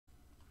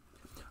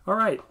All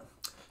right,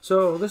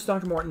 so this is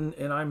Dr. Morton,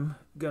 and I'm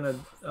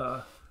going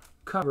to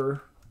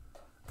cover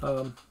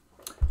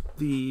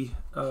the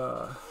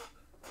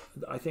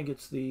I think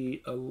it's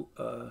the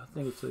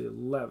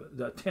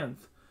 10th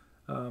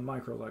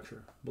micro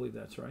lecture. I believe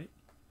that's right.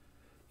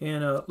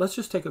 And let's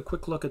just take a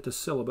quick look at the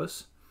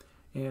syllabus,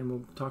 and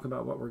we'll talk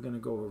about what we're going to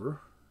go over.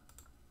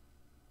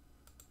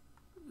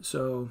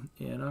 So,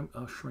 and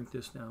I'll shrink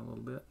this down a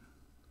little bit.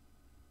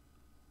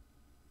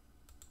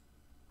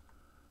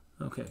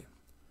 Okay.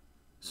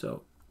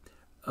 So,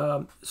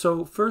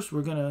 so first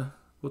we'll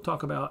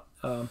talk about.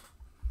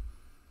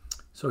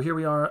 So here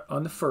we are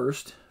on the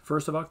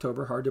 1st of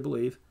October. Hard to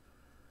believe.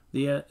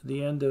 The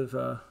end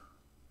of.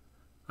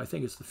 I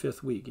think it's the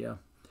 5th week. Yeah.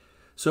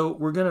 So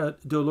we're gonna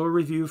do a little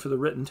review for the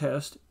written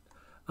test.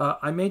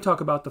 I may talk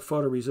about the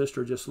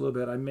photoresistor just a little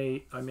bit. I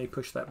may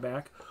push that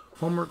back.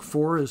 Homework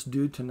 4 is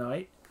due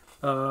tonight.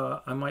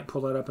 I might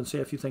pull that up and say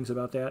a few things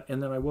about that,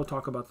 and then I will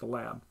talk about the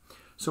lab.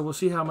 So we'll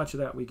see how much of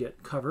that we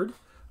get covered.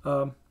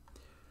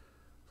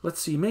 Let's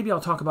see, maybe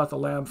I'll talk about the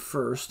lab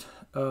first.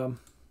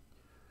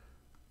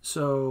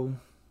 So,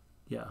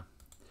 yeah.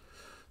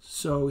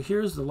 So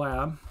here's the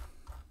lab.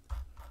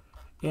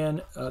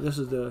 And this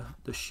is the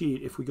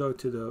sheet. If we go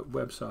to the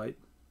website,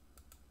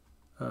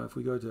 if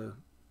we go to,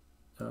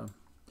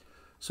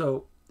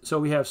 so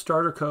we have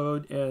starter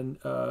code and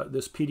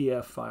this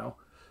PDF file.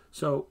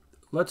 So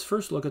let's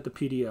first look at the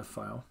PDF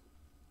file.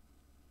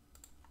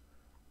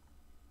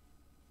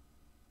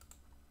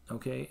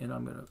 Okay, and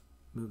I'm going to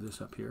move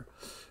this up here.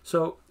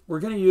 So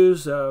we're going to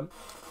use your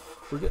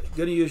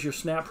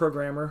Snap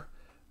programmer,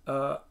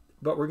 but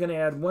we're going to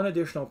add one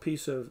additional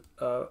piece of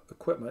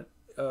equipment.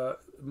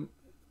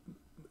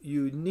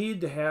 You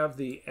need to have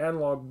the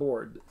analog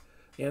board,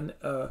 and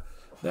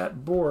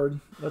that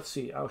board. Let's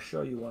see. I'll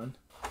show you one.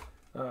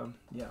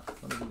 Yeah,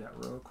 let me do that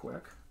real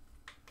quick.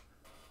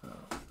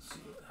 Let's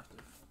see. I have to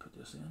put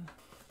this in,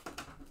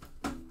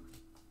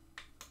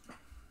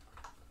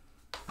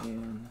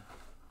 and.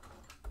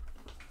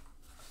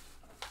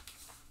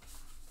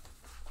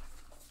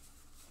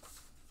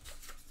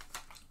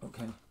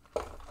 Okay.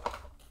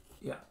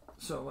 Yeah.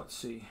 So let's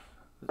see.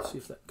 Let's see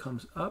if that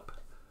comes up.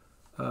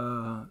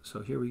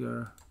 So here we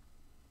go.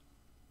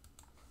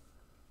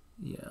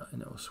 Yeah,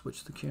 and I'll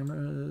switch the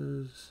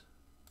cameras.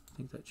 I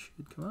think that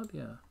should come up.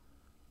 Yeah.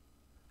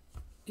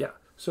 Yeah.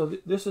 So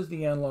this is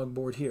the analog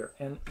board here,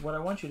 and what I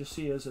want you to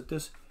see is that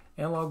this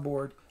analog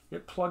board,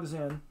 it plugs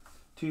in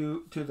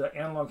to the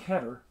analog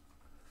header.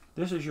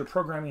 This is your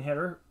programming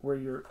header where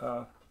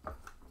your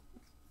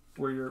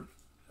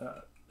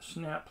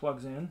Snap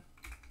plugs in.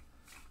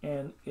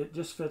 And it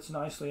just fits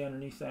nicely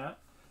underneath that.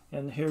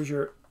 And there's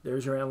your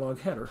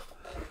analog header.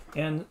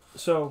 And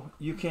so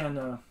you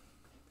can,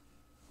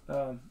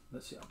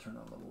 let's see, I'll turn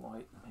on a little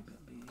light. Maybe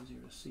it'll be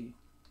easier to see.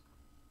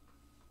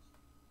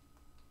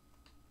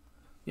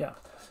 Yeah.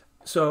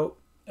 So,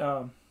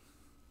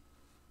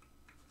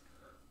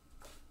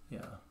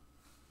 yeah.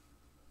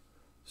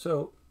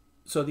 So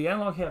the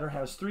analog header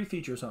has 3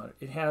 features on it.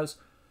 It has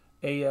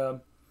a,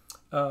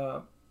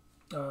 I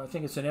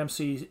think it's an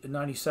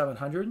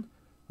MC9700.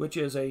 Which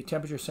is a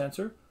temperature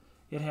sensor.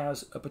 It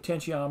has a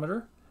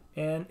potentiometer,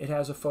 and it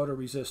has a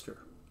photoresistor.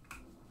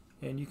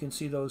 And you can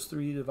see those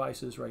 3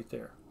 devices right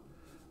there.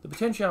 The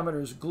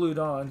potentiometer is glued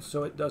on,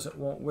 so it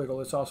won't wiggle.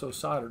 It's also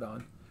soldered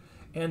on.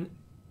 And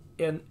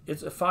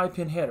it's a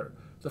 5-pin header.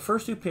 The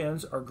first 2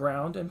 pins are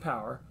ground and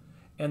power,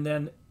 and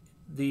then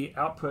the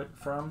output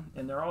from,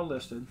 and they're all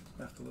listed.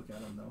 I have to look at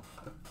them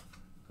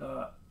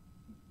though.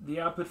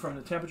 The output from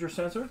the temperature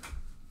sensor,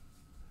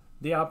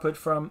 the output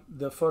from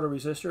the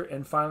photoresistor,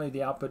 and finally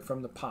the output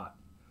from the pot.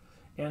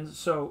 And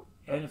so,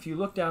 and if you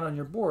look down on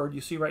your board, you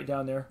see right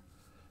down there,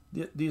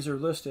 these are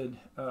listed,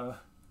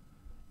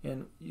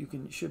 and you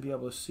should be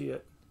able to see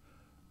it.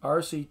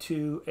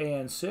 RC2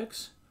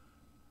 AN6,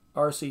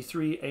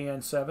 RC3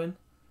 AN7,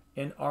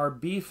 and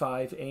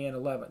RB5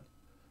 AN11,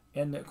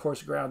 and of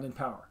course ground and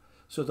power.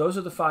 So those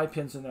are the 5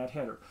 pins in that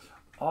header.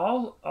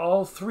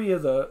 All 3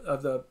 of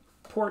the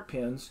port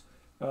pins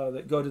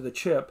that go to the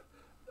chip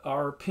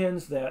are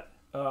pins that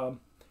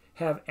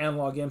have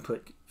analog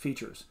input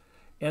features.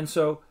 And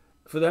so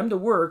for them to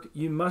work,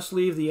 you must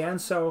leave the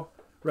ANSEL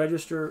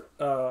register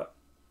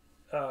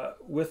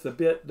with the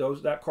bit,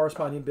 that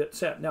corresponding bit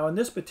set. Now in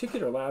this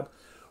particular lab,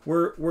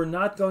 we're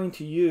not going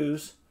to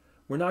use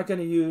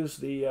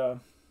the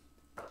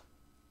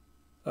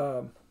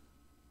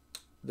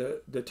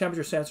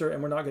temperature sensor,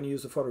 and we're not going to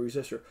use the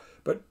photoresistor.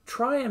 But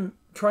try and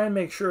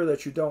make sure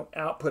that you don't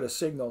output a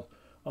signal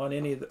on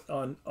any of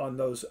on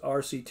those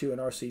RC2 and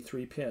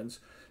RC3 pins,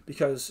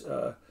 because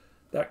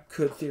that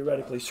could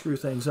theoretically screw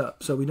things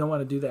up. So we don't want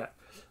to do that.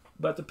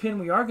 But the pin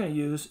we are going to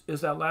use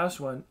is that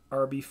last one,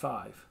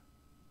 RB5.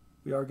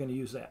 We are going to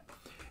use that.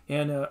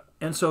 And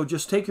so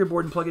just take your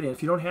board and plug it in.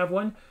 If you don't have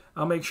one,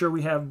 I'll make sure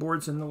we have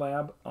boards in the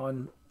lab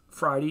on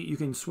Friday. You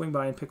can swing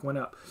by and pick one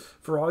up.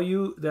 For all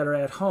you that are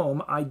at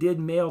home, I did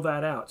mail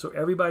that out. So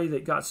everybody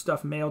that got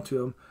stuff mailed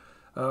to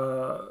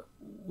them,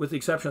 with the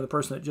exception of the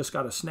person that just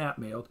got a Snap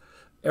mailed,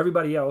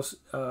 everybody else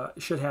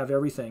should have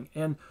everything.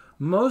 And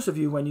most of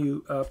you, when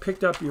you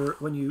picked up your,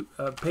 when you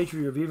paid for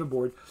your Viva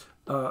board,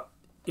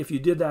 if you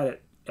did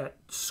that at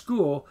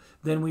school,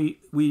 then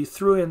we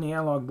threw in the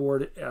analog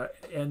board,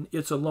 and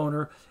it's a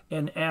loaner,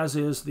 and as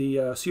is the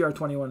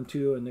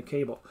CR21-2 and the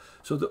cable.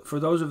 So for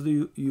those of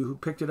you who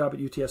picked it up at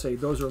UTSA,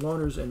 those are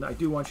loaners, and I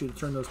do want you to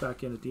turn those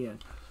back in at the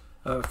end.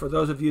 For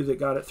those of you that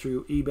got it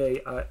through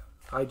eBay,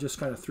 I just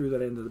kind of threw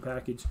that into the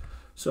package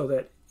so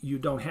that you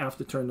don't have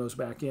to turn those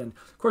back in.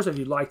 Of course, if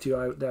you'd like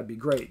to, that'd be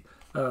great.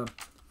 The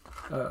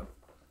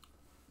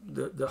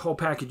whole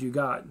package you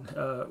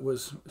got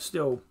was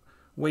still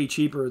way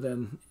cheaper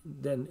than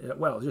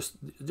well, just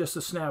the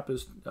snap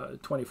is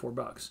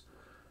 $24.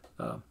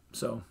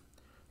 So,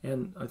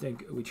 and I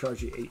think we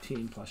charge you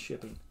 18 plus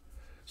shipping.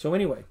 So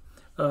anyway,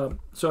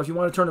 so if you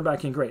want to turn it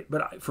back in, great.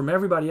 But from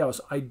everybody else,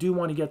 I do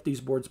want to get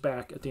these boards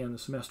back at the end of the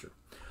semester.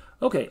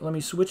 Okay, let me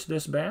switch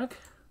this back,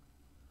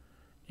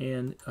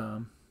 and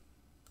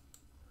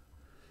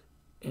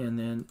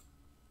then,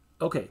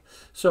 okay,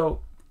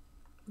 so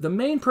the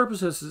main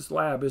purpose of this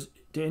lab is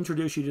to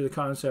introduce you to the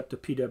concept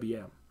of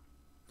PWM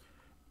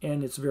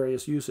and its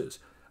various uses.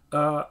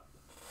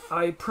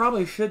 I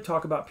probably should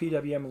talk about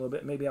PWM a little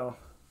bit. Maybe I'll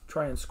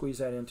try and squeeze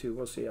that into.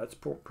 We'll see. That's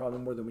probably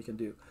more than we can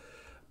do.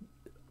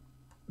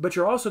 But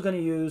you're also going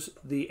to use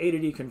the A to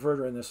D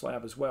converter in this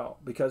lab as well,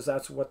 because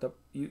that's what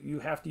you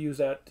have to use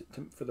that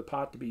for the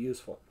pot to be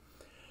useful.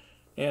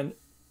 And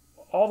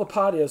all the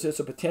pot is, it's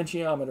a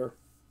potentiometer.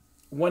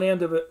 One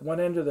end of it, one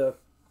end of the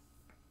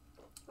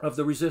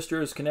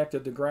resistor is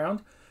connected to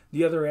ground.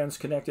 The other end's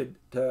connected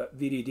to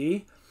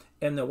VDD,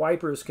 and the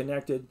wiper is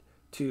connected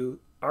to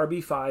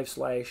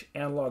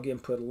RB5/analog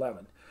input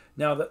 11.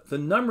 Now the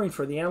numbering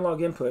for the analog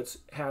inputs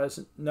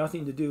has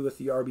nothing to do with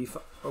the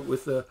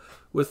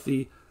with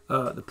the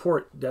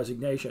port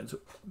designations.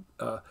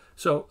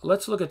 So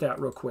let's look at that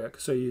real quick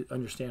so you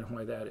understand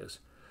why that is.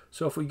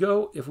 So if we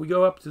go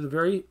up to the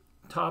very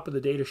top of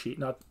the data sheet,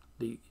 not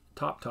the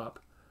top,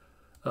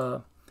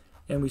 and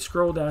we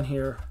scroll down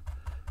here,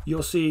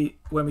 you'll see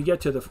when we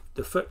get to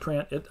the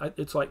footprint,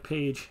 it's like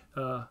page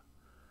 4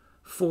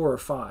 or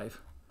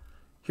 5.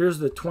 Here's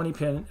the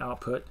 20-pin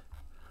output,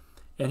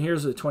 and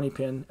here's the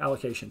 20-pin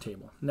allocation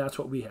table. And that's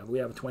what we have. We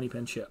have a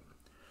 20-pin chip.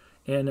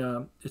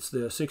 And it's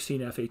the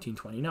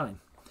 16F1829.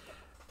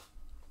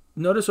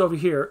 Notice over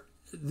here,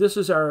 this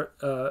is our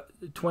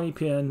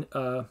 20-pin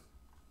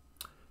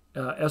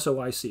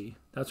SOIC.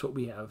 That's what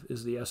we have,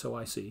 is the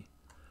SOIC.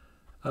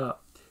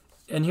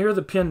 And here are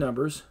the pin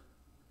numbers.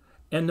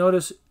 And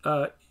notice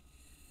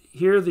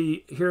here are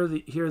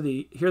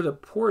the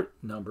port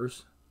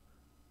numbers,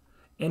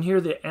 and here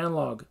are the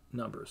analog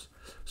numbers.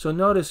 So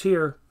notice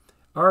here,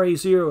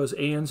 RA0 is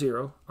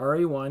AN0,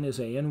 RA1 is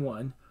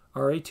AN1,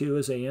 RA2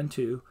 is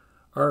AN2,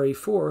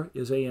 RA4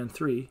 is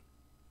AN3,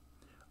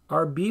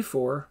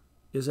 RB4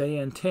 is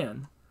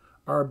AN10,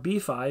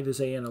 RB5 is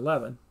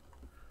AN11,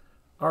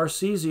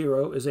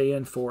 RC0 is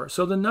AN4.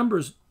 So the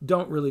numbers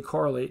don't really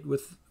correlate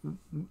with,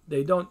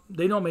 they do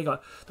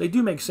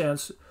make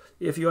sense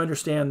if you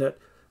understand that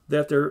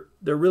they're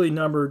really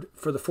numbered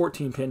for the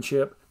 14-pin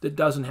chip that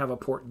doesn't have a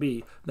port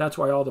B. That's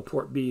why all the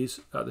port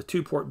Bs, the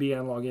 2 port B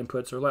analog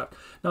inputs are left.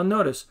 Now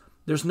notice,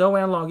 there's no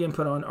analog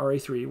input on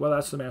RA3. Well,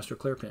 that's the master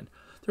clear pin.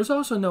 There's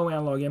also no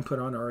analog input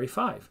on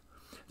RA5.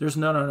 There's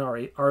none on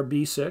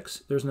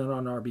RB6. There's none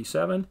on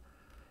RB7.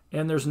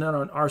 And there's none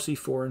on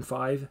RC4 and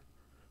 5.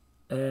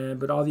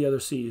 But all the other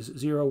Cs,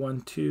 0,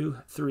 1, 2,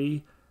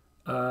 3,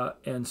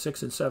 and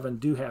 6 and 7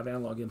 do have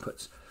analog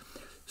inputs.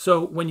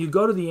 So when you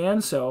go to the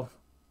ANSEL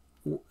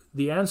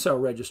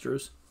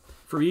registers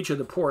for each of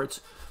the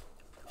ports,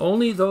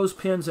 only those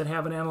pins that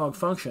have an analog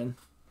function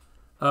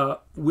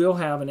will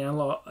have an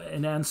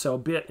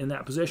ANSEL bit in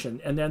that position,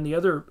 and then the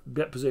other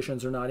bit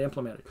positions are not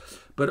implemented.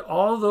 But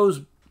all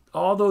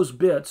those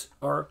bits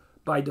are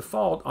by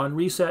default on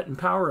reset and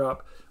power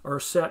up are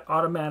set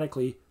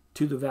automatically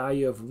to the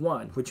value of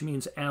 1, which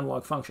means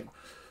analog function.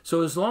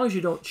 So as long as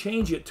you don't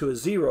change it to a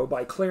 0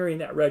 by clearing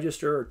that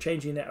register or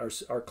changing that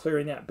or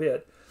clearing that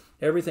bit,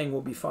 everything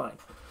will be fine.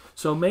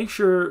 So make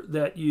sure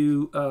that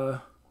you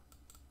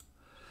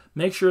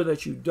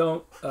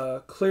don't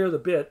clear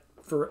the bit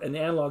for an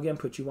analog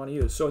input you want to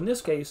use. So in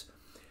this case,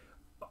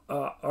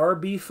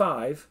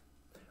 RB5,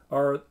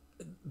 or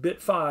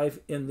bit 5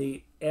 in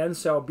the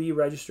ANSEL B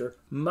register,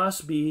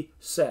 must be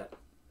set.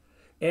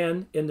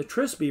 And in the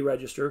TRIS-B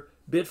register,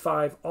 bit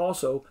 5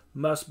 also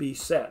must be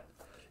set.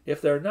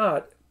 If they're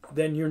not,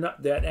 then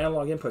that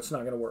analog input's not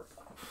going to work.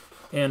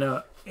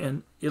 And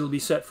it'll be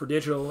set for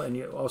digital, and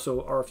you also,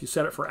 or if you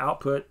set it for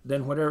output,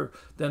 then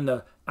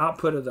the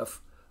output of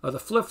the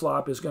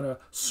flip-flop is going to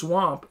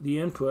swamp the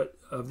input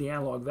of the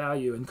analog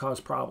value and cause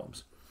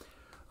problems.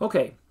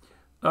 Okay,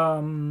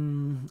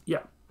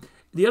 yeah.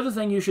 The other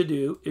thing you should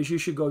do is you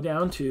should go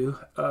down to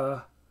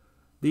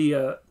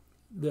the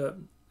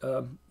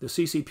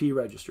CCP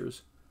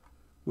registers,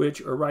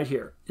 which are right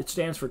here. It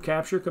stands for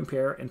Capture,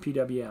 Compare, and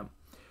PWM.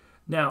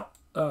 Now,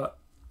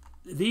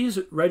 these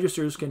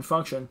registers can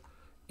function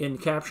in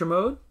capture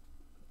mode.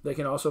 They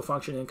can also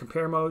function in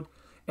compare mode,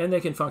 and they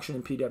can function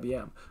in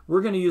PWM.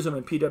 We're going to use them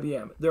in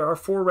PWM. There are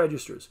 4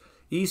 registers: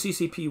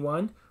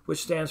 ECCP1,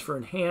 which stands for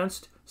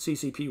Enhanced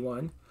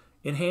CCP1,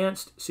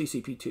 Enhanced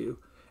CCP2,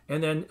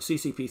 and then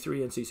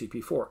CCP3 and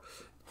CCP4.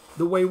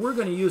 The way we're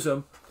going to use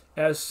them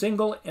as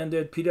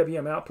single-ended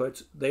PWM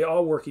outputs, they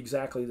all work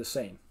exactly the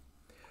same.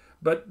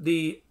 But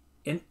the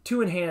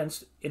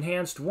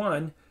enhanced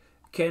one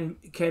can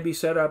be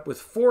set up with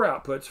 4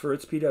 outputs for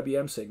its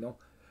PWM signal,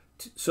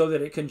 so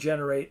that it can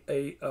generate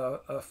a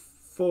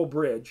full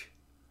bridge.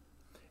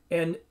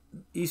 And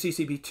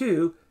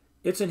ECCP2,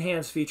 its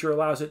enhanced feature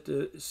allows it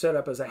to set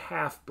up as a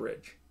half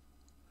bridge.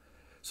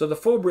 So the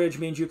full bridge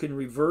means you can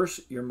reverse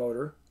your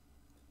motor,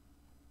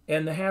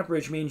 and the half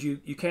bridge means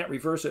you can't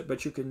reverse it,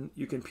 but you can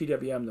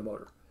PWM the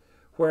motor.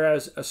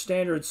 Whereas a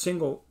standard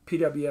single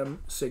PWM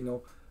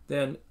signal,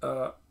 then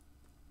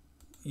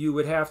you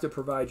would have to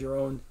provide your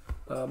own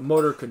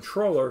motor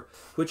controller,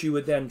 which you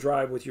would then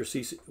drive with your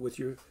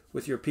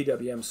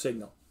PWM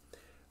signal.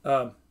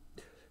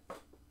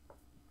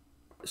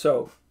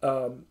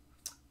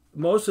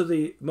 Most of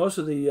the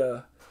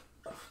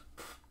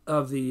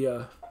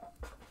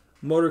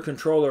motor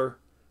controller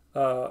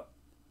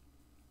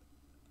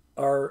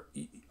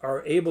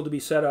are able to be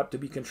set up to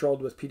be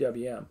controlled with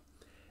PWM,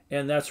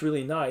 and that's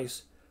really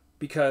nice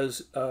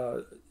because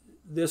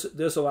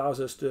this allows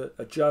us to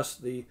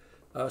adjust the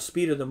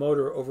speed of the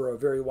motor over a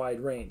very wide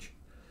range.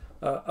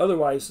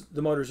 Otherwise,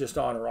 the motor's just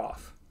on or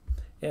off,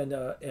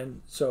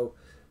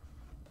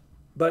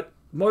 but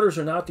motors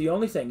are not the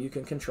only thing you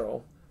can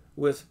control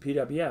with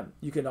PWM.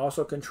 You can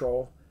also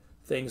control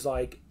things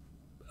like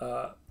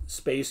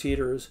space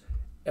heaters,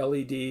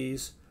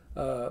 LEDs,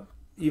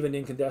 even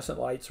incandescent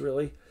lights.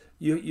 Really,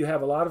 you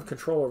have a lot of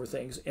control over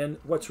things. And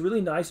what's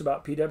really nice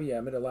about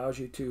PWM, it allows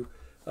you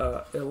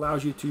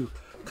to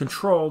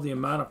control the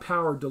amount of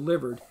power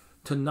delivered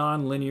to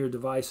non-linear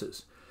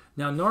devices.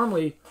 Now,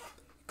 normally,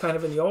 kind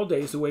of in the old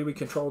days, the way we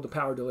controlled the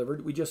power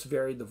delivered, we just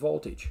varied the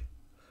voltage.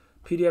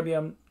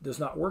 PWM does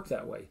not work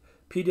that way.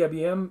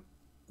 PWM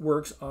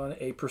works on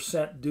a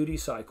percent duty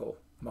cycle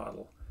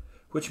model,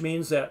 which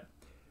means that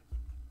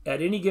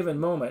at any given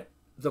moment,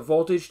 the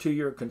voltage to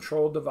your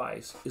controlled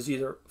device is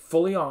either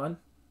fully on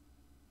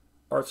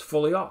or it's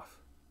fully off.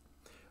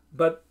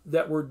 But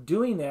that we're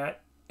doing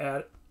that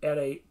at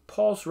a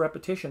pulse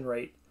repetition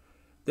rate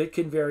that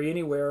can vary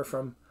anywhere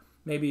from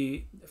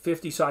maybe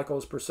 50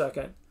 cycles per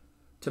second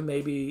to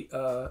maybe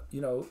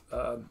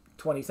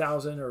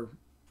 20,000 or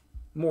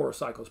more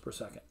cycles per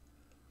second.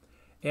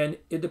 And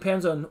it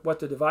depends on what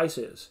the device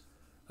is,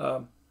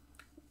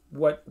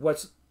 what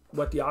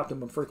the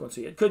optimum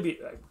frequency. It could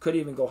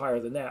even go higher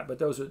than that, but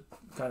those are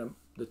kind of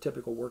the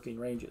typical working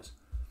ranges.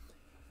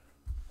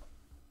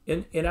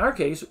 In our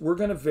case, we're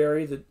going to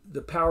vary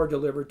the power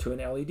delivered to an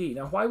LED.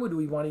 Now, why would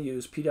we want to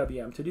use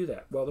PWM to do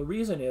that? Well, the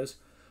reason is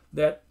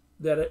that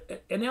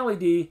an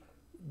LED,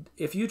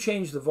 if you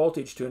change the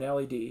voltage to an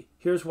LED,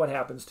 here's what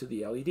happens to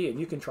the LED, and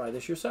you can try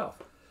this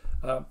yourself.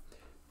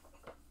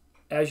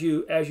 As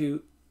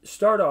you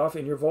start off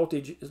in your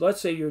voltage, let's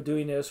say you're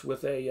doing this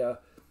with a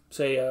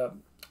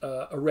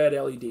red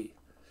LED.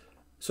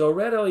 So a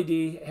red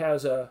LED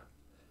has a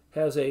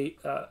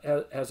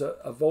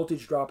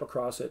voltage drop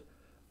across it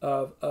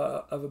of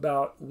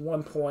about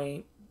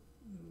 1.4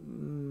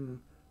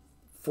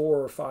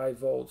 or 5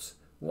 volts,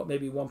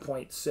 maybe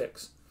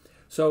 1.6.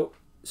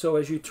 So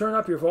as you turn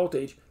up your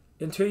voltage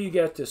until you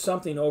get to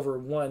something over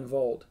 1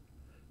 volt,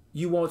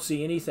 you won't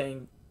see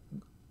anything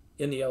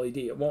in the LED.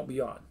 It won't be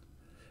on.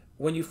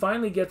 When you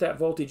finally get that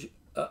voltage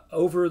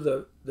over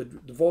the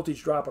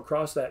voltage drop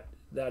across that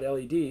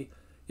LED,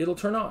 it'll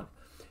turn on.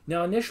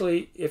 Now,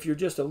 initially, if you're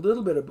just a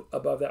little bit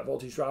above that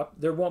voltage drop,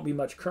 there won't be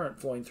much current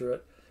flowing through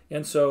it.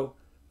 And so,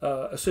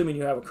 assuming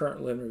you have a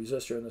current limiting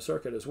resistor in the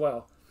circuit as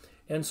well,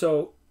 and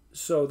so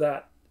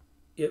that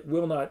it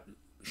will not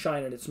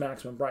shine at its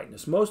maximum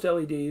brightness. Most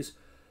LEDs,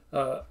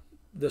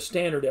 the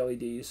standard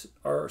LEDs,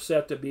 are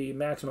set to be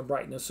maximum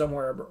brightness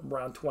somewhere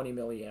around 20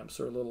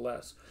 milliamps or a little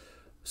less.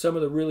 Some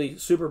of the really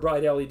super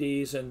bright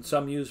LEDs and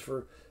some used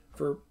for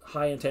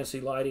high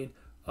intensity lighting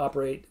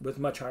operate with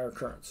much higher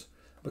currents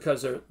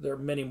because there are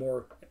many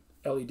more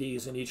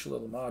LEDs in each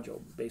little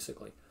module,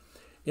 basically.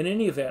 In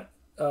any event,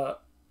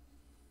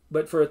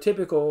 but for a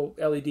typical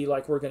LED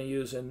like we're going to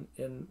use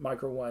in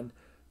Micro 1,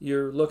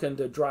 you're looking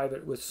to drive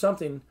it with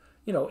something,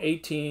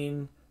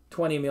 18,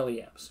 20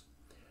 milliamps.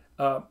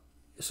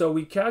 So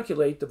we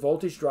calculate the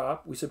voltage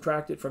drop, we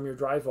subtract it from your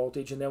drive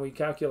voltage, and then we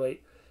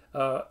calculate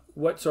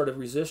what sort of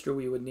resistor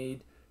we would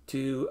need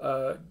to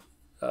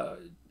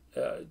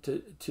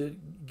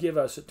give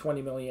us a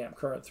 20 milliamp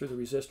current through the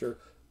resistor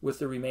with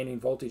the remaining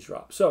voltage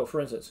drop. So, for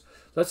instance,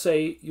 let's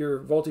say your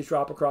voltage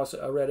drop across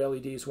a red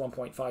LED is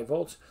 1.5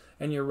 volts,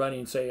 and you're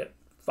running, say, at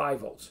 5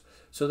 volts.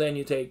 So then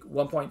you take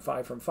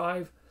 1.5 from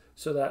 5,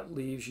 so that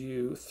leaves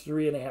you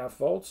 3.5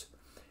 volts.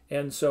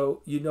 And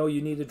so you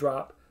need to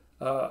drop,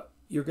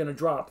 you're going to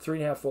drop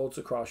 3.5 volts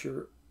across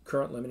your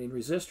current limiting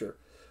resistor.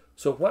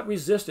 So what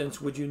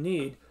resistance would you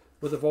need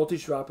with a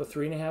voltage drop of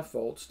 3.5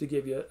 volts to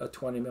give you a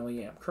 20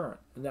 milliamp current?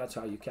 And that's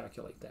how you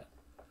calculate that.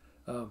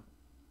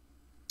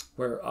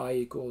 where I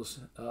equals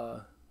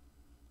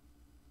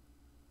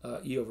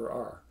E over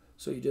R.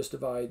 So you just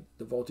divide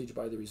the voltage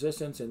by the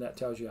resistance, and that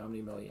tells you how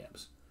many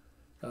milliamps.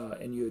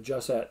 And you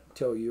adjust that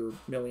till your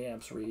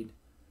milliamps read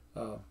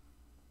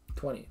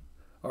 20.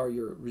 Or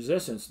your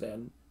resistance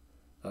then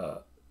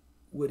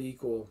would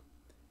equal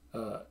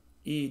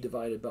E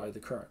divided by the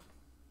current,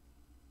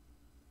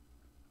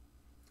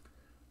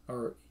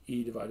 or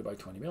E divided by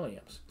 20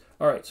 milliamps.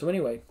 All right, so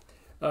anyway,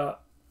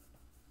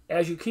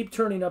 as you keep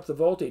turning up the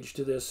voltage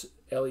to this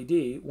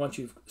LED, once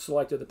you've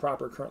selected the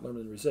proper current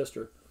limiting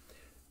resistor,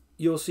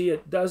 you'll see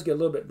it does get a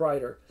little bit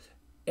brighter.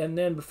 And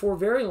then before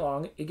very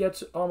long, it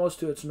gets almost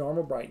to its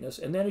normal brightness.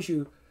 And then as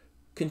you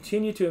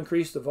continue to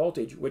increase the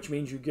voltage, which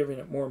means you're giving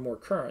it more and more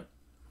current,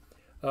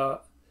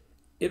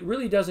 it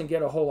really doesn't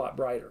get a whole lot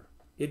brighter.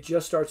 It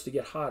just starts to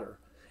get hotter.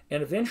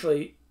 And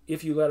eventually,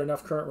 if you let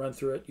enough current run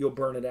through it, you'll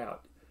burn it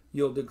out.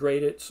 You'll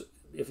degrade it.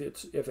 If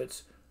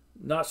it's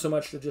not so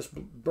much to just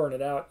burn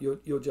it out,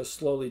 you'll just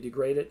slowly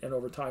degrade it, and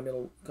over time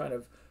it'll kind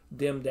of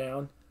dim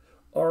down.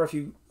 Or if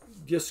you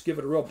just give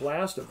it a real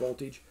blast of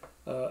voltage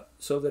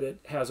so that it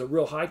has a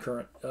real high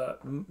current,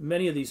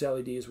 many of these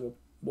LEDs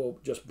will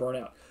just burn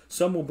out.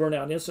 Some will burn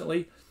out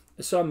instantly.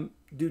 Some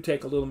do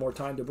take a little more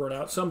time to burn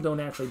out. Some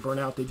don't actually burn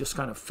out. They just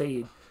kind of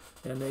fade,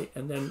 and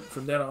then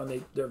from then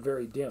on they're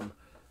very dim.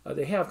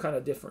 They have kind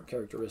of different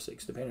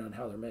characteristics depending on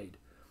how they're made.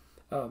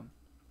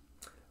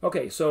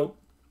 Okay, so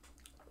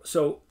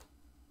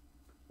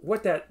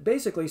what that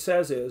basically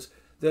says is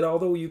that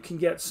although you can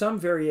get some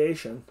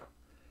variation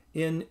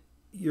in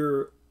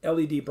your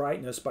LED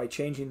brightness by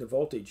changing the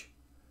voltage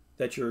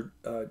that you're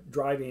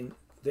driving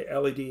the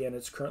LED and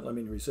its current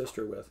limiting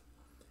resistor with,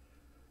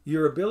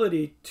 your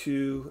ability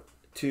to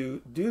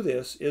do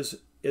this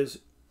is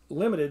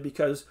limited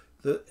because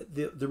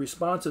the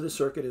response of the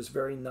circuit is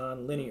very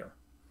nonlinear.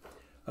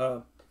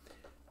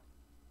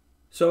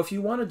 So if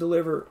you want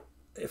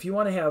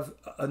to have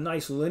a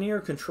nice linear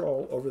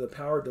control over the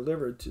power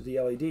delivered to the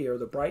LED or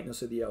the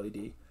brightness of the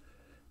LED,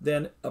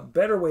 then a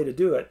better way to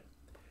do it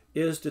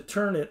is to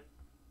turn it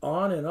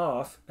on and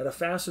off at a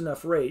fast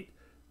enough rate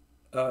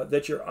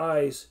that your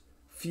eyes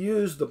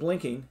fuse the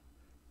blinking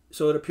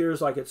so it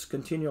appears like it's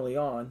continually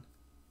on,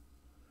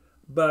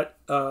 but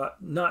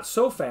not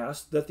so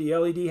fast that the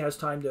LED has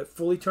time to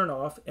fully turn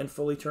off and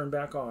fully turn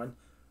back on.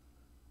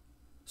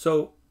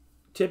 So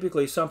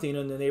typically something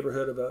in the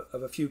neighborhood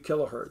of a few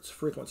kilohertz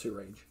frequency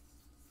range.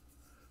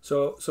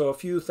 So a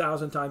few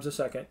thousand times a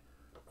second,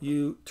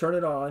 you turn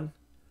it on,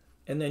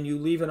 and then you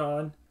leave it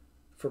on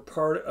for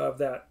part of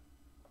that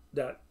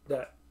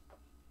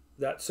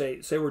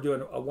say we're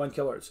doing a 1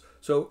 kilohertz.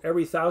 So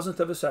every thousandth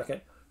of a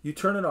second, you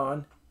turn it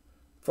on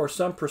for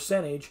some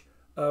percentage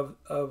of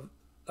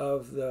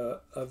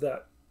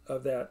that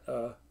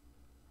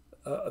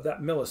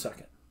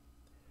millisecond.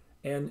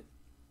 And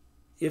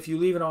if you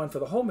leave it on for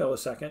the whole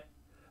millisecond,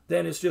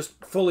 then it's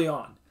just fully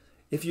on.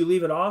 If you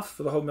leave it off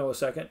for the whole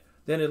millisecond,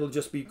 then it'll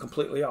just be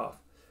completely off.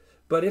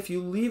 But if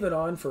you leave it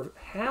on for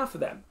half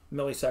of that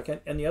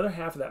millisecond and the other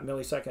half of that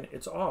millisecond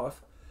it's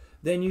off,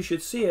 then you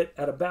should see it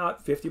at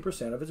about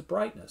 50% of its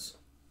brightness,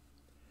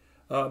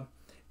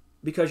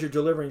 because you're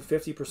delivering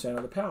 50%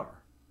 of the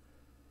power.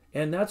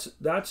 And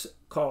that's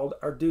called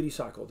our duty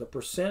cycle, the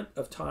percent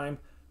of time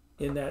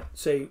in that,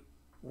 say,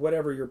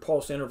 whatever your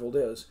pulse interval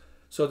is.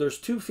 So there's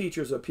two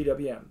features of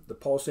PWM, the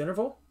pulse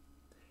interval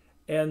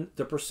and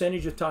the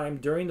percentage of time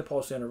during the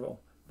pulse interval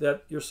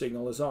that your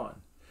signal is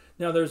on.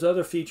 Now there's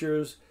other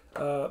features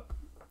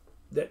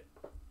that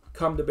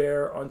come to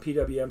bear on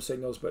PWM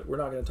signals, but we're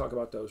not going to talk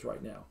about those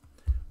right now.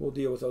 We'll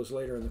deal with those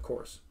later in the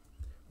course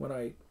when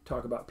I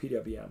talk about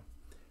PWM.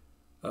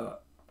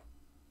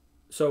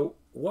 So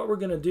what we're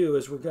going to do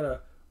is we're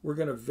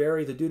going to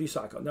vary the duty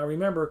cycle. Now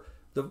remember,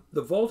 the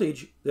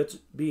voltage that's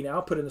being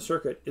output in the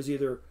circuit is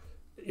either,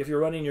 if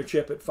you're running your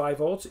chip at 5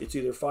 volts, it's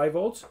either 5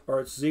 volts or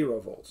it's 0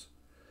 volts.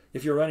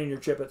 If you're running your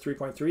chip at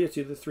 3.3, it's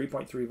either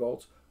 3.3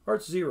 volts or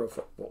it's 0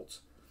 volts.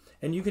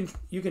 And you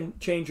can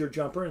change your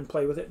jumper and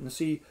play with it and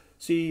see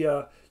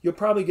you'll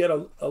probably get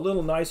a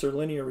little nicer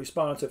linear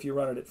response if you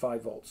run it at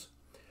 5 volts.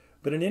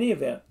 But in any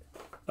event,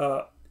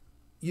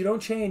 you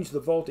don't change the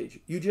voltage.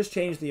 You just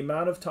change the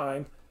amount of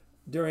time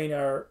during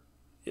our,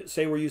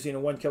 say we're using a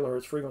 1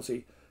 kilohertz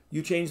frequency,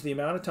 you change the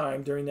amount of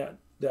time during that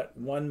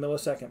 1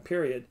 millisecond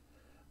period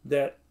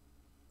that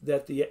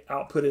the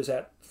output is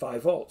at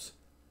 5 volts.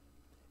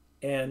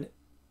 And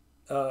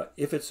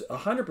if it's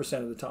 100%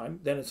 of the time,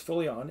 then it's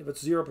fully on. If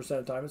it's 0% of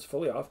the time, it's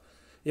fully off.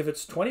 If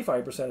it's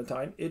 25% of the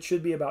time, it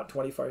should be about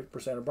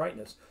 25% of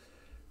brightness.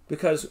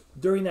 Because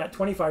during that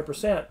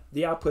 25%,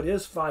 the output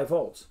is 5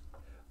 volts.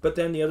 But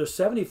then the other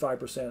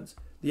 75%,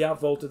 the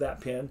outvolt of that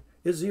pin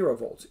is 0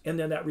 volts. And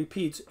then that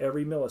repeats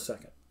every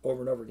millisecond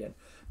over and over again.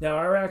 Now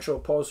our actual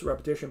pulse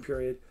repetition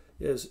period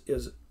it's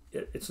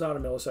not a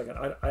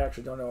millisecond. I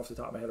actually don't know off the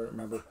top of my head. I don't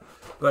remember.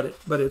 But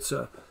it's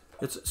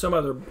some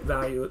other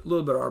value, a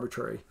little bit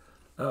arbitrary.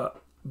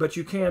 But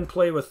you can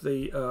play with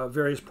the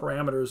various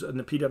parameters in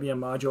the PWM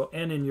module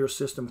and in your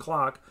system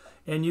clock,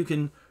 and you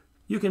can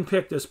you can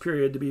pick this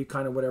period to be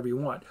kind of whatever you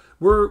want.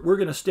 We're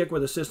going to stick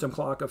with a system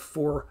clock of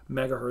 4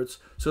 megahertz,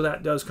 so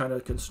that does kind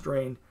of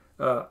constrain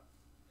what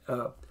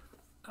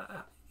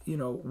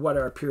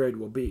our period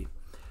will be.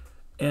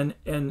 And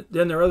then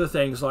there are other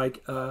things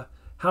like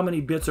how many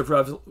bits of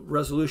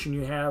resolution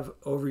you have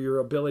over your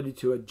ability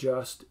to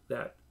adjust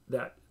that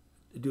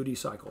duty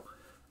cycle.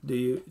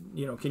 Can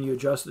you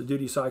adjust the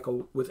duty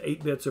cycle with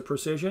 8 bits of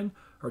precision,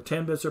 or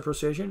 10 bits of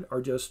precision,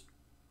 or just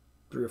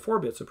 3 or 4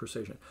 bits of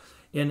precision?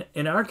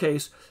 In our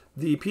case,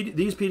 these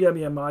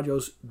PWM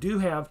modules do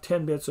have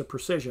 10 bits of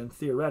precision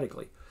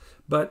theoretically,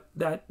 but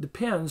that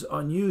depends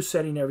on you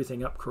setting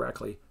everything up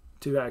correctly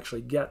to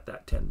actually get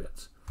that 10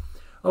 bits.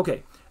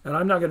 Okay, and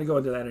I'm not going to go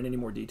into that in any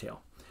more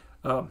detail.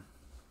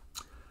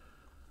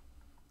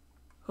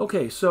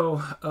 Okay,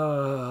 so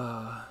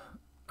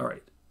all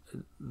right,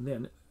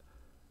 then.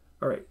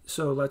 All right,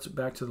 so let's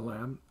back to the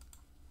lab.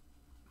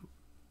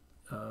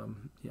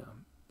 Yeah,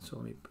 so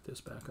let me put this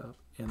back up.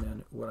 And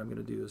then what I'm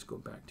going to do is go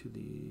back to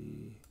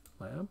the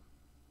lab.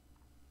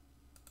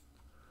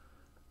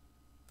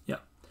 Yeah,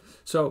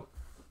 so,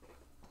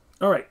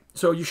 all right,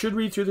 so you should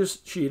read through this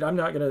sheet. I'm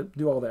not going to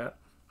do all that.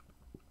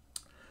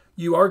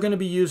 You are going to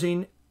be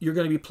you're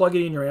going to be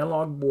plugging in your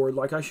analog board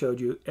like I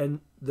showed you, and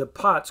the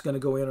pot's going to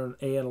go in on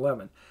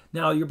AN11.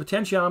 Now, your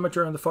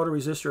potentiometer and the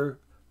photoresistor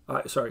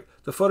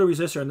the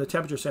photoresistor and the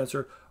temperature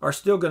sensor are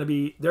still going to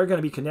be, they're going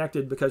to be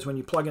connected, because when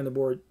you plug in the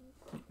board,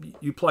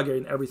 you plug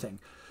in everything.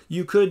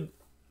 You could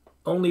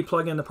only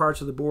plug in the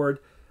parts of the board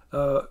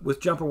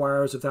with jumper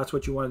wires if that's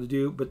what you wanted to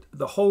do, but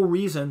the whole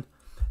reason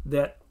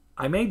that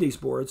I made these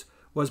boards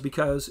was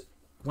because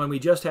when we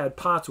just had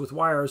pots with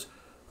wires,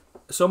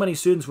 so many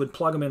students would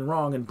plug them in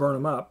wrong and burn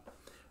them up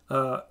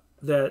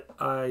that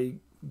I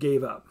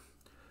gave up.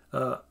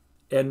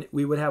 And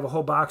we would have a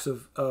whole box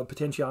of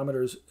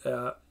potentiometers,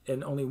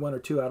 and only 1 or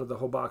 2 out of the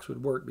whole box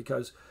would work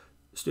because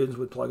students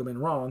would plug them in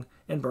wrong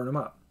and burn them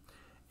up.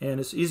 And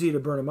it's easy to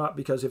burn them up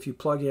because if you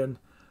plug in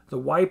the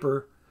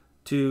wiper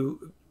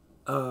to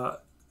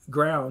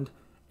ground,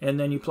 and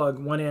then you plug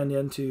one end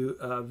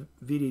into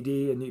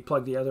VDD and you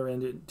plug the other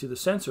end into the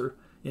sensor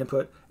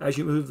input, as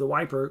you move the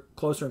wiper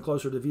closer and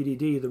closer to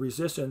VDD, the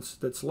resistance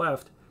that's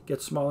left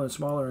gets smaller and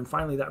smaller, and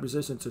finally that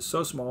resistance is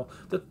so small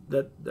that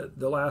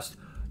the last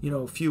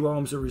few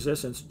ohms of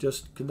resistance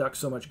just conducts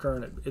so much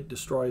current it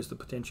destroys the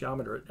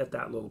potentiometer at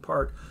that little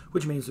part,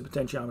 which means the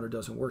potentiometer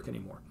doesn't work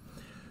anymore.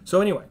 So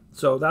anyway,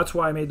 so that's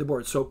why I made the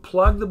board. So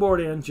plug the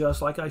board in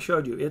just like I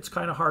showed you. It's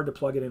kind of hard to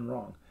plug it in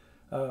wrong.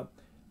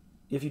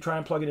 If you try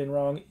and plug it in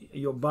wrong,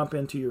 you'll bump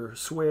into your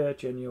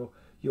switch, and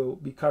you'll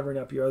be covering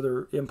up your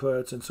other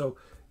inputs. And so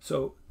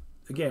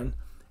again,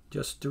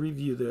 just to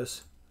review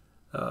this,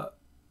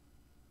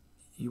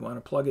 you want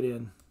to plug it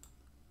in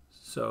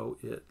so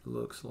it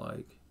looks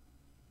like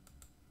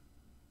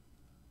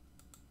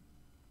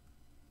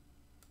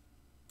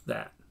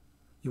that.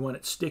 You want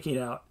it sticking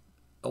out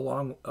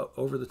along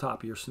over the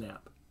top of your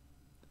snap.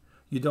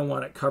 You don't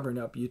want it covering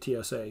up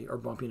UTSA or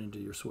bumping into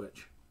your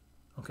switch.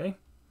 Okay?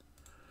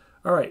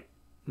 All right.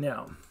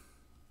 Now,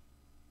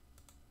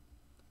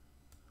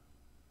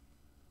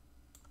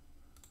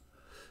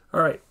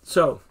 all right.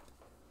 So,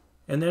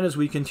 and then as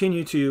we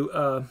continue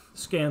to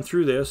scan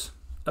through this,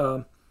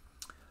 let's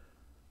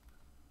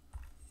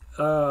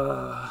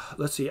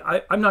see.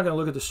 I'm not going to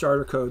look at the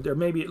starter code. There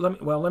may be.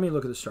 Let me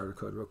look at the starter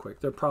code real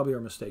quick. There probably are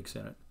mistakes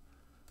in it.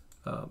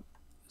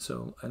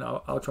 And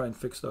I'll try and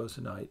fix those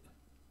tonight.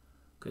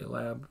 Okay,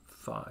 lab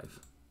 5.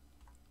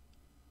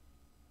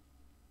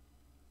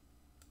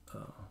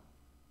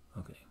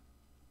 Okay.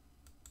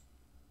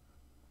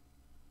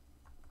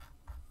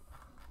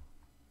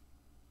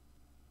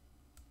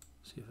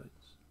 See if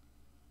it's.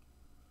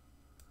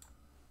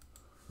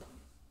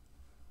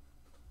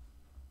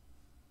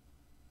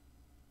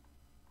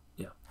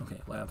 Yeah, okay,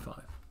 lab 5.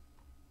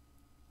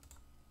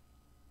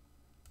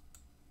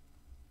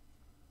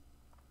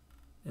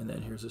 And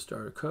then here's the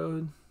starter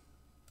code.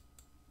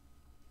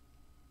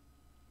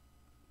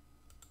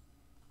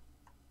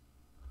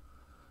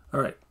 All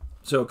right,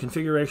 so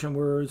configuration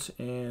words,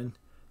 and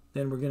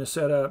then we're going to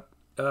set up,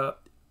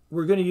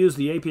 we're going to use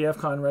the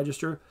APFCON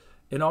register,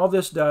 and all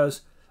this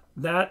does,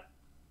 that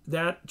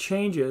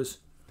changes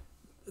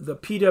the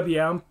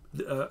PWM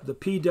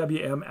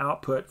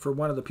output for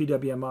one of the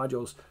PWM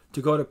modules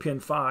to go to pin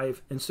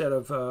 5 instead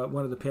of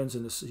one of the pins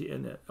in the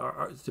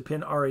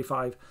pin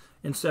RA5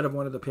 instead of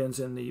one of the pins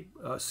in the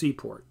C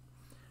port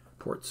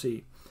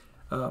C.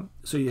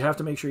 So you have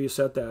to make sure you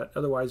set that,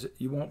 otherwise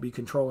you won't be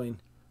controlling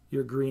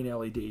your green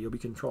LED. You'll be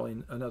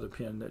controlling another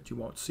pin that you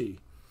won't see.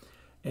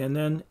 And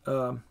then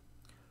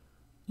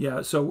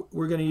yeah, so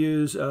we're going to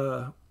use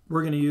about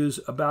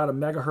a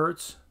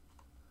megahertz.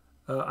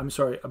 About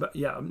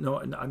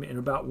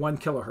 1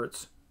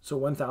 kilohertz. So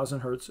 1,000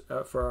 hertz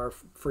for our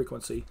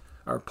frequency,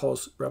 our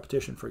pulse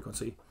repetition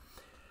frequency.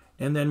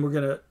 And then we're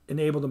going to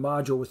enable the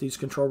module with these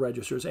control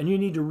registers. And you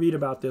need to read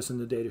about this in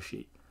the data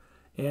sheet.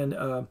 And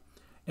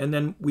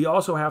then we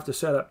also have to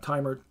set up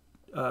timer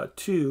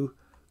 2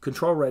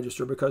 control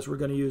register, because we're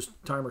going to use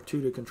timer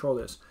 2 to control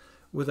this.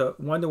 with a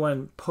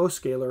 1-to-1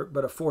 post-scaler,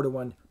 but a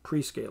 4-to-1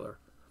 pre-scaler.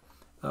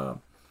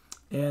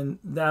 And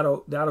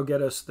that'll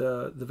get us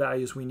the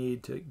values we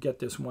need to get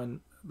this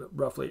one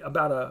roughly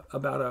about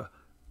a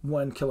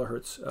 1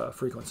 kilohertz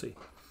frequency.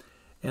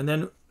 And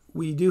then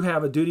we do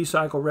have a duty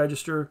cycle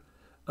register.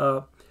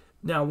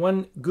 Now,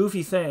 one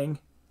goofy thing,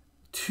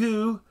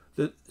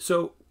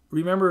 so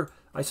remember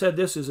I said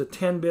this is a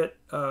 10-bit,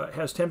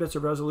 has 10 bits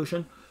of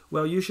resolution.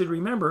 Well, you should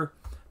remember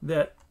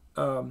that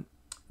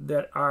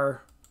that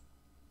our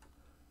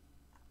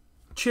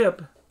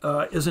chip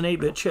is an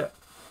 8-bit chip.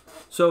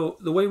 So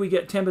the way we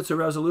get 10 bits of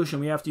resolution,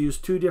 we have to use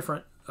two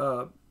different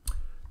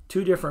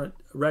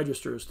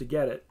registers to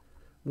get it.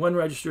 One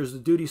register is the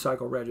duty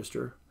cycle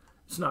register.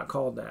 It's not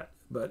called that,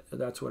 but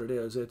that's what it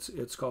is.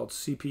 It's called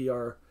CCP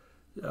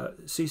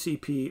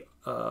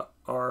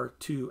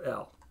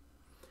R2L.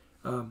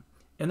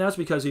 And that's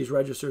because these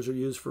registers are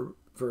used for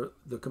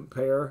the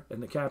compare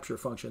and the capture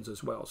functions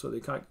as well. So they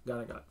kind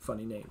of got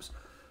funny names.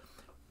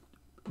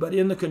 But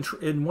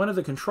in one of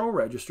the control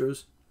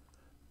registers,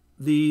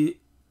 the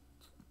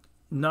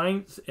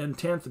 9th and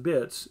 10th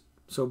bits,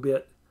 so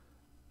bit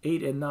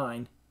 8 and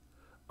 9,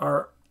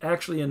 are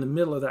actually in the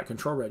middle of that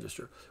control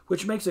register,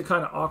 which makes it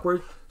kind of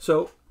awkward.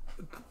 So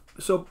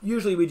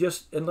usually we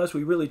just, unless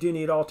we really do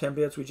need all 10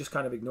 bits, we just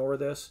kind of ignore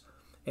this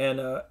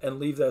and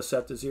leave that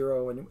set to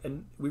 0.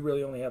 And we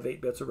really only have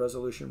 8 bits of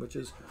resolution, which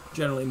is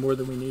generally more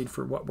than we need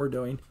for what we're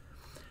doing.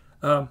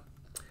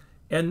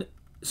 And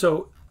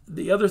so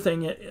the other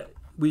thing,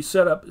 we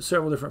set up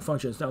several different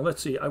functions. Now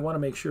let's see. I want to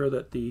make sure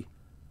that the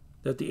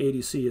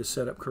ADC is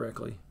set up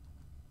correctly.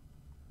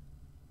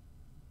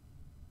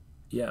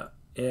 Yeah,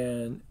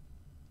 and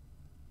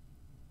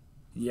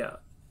yeah,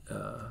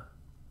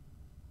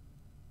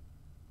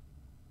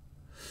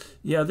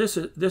 yeah. This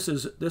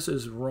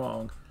is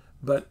wrong,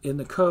 but in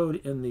the code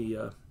in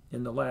the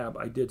lab,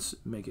 I did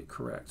make it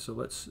correct. So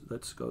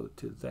let's go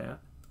to that.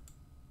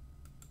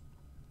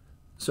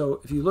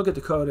 So if you look at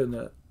the code in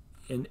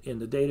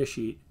the data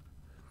sheet,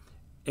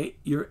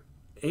 your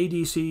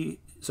ADC.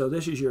 So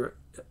this is your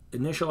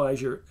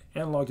initialize your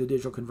analog to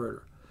digital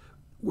converter.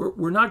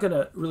 We're not going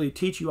to really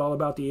teach you all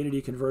about the A to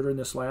D converter in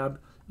this lab.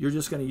 You're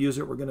just going to use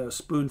it. We're going to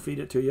spoon feed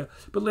it to you.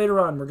 But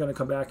later on, we're going to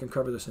come back and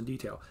cover this in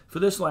detail. For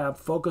this lab,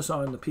 focus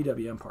on the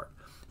PWM part.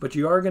 But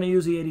you are going to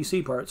use the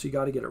ADC part, so you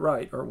got to get it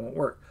right or it won't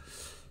work.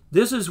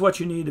 This is what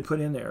you need to put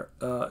in there.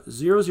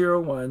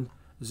 001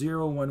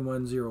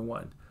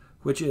 01101,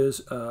 which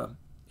is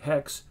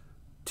hex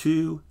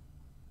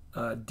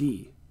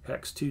 2D.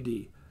 Hex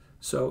 2D.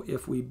 So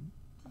if we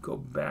go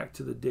back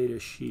to the data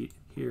sheet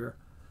here,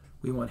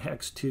 we want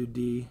hex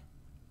 2D,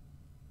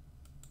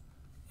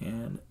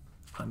 and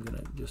I'm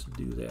going to just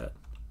do that.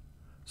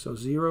 So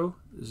 0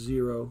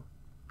 0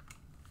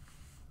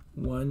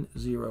 1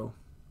 0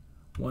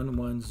 1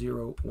 1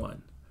 0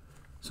 1.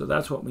 So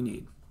that's what we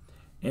need,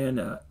 and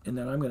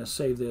then I'm going to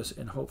save this,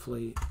 and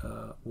hopefully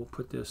we'll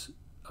put this.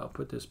 I'll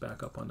put this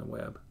back up on the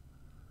web.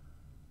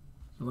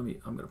 So I'm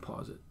going to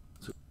pause it.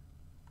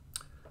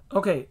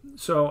 Okay,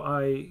 so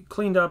I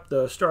cleaned up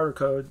the starter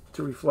code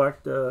to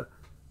reflect that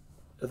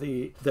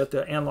the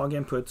analog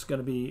input's going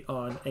to be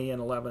on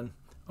AN11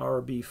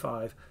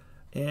 RB5,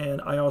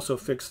 and I also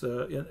fixed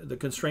the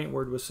constraint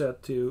word was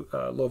set to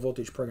low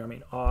voltage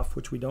programming off,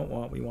 which we don't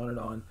want. We want it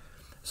on.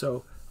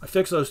 So I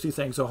fixed those two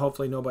things, so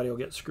hopefully nobody will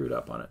get screwed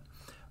up on it.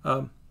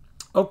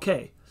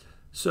 Okay,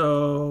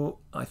 so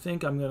I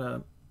think I'm going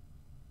to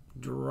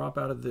drop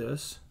out of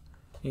this,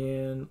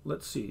 and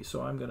let's see.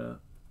 So I'm going to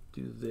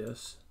do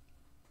this.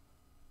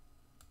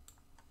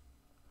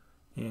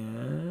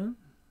 And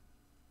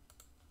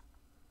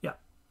yeah,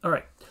 all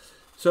right.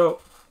 So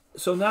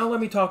now let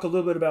me talk a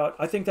little bit about.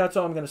 I think that's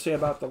all I'm going to say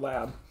about the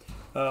lab.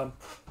 I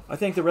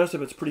think the rest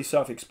of it's pretty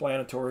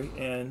self-explanatory,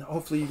 and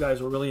hopefully you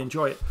guys will really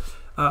enjoy it.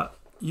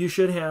 You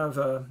should have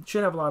a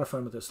lot of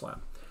fun with this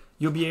lab.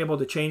 You'll be able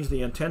to change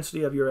the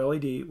intensity of your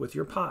LED with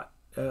your pot.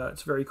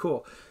 It's very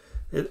cool.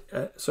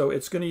 So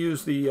it's going to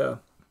use the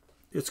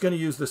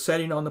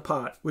setting on the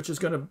pot, which is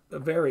going to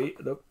vary.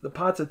 The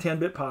pot's a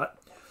 10-bit pot,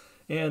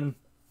 and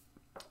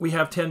we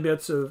have 10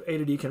 bits of A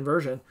to D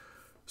conversion,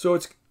 so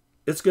it's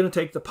going to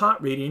take the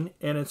pot reading,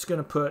 and it's going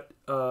to put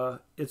the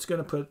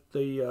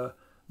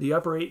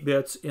upper 8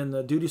 bits in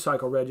the duty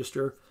cycle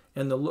register,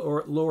 and the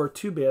lower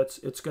 2 bits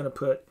it's going to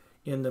put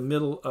in the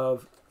middle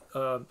of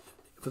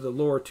for the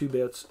lower 2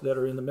 bits that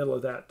are in the middle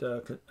of that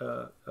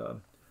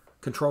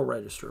control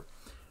register.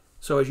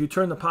 So as you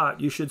turn the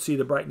pot, you should see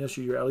the brightness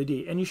of your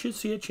LED, and you should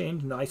see it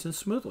change nice and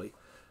smoothly.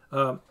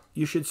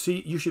 You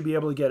should be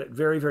able to get it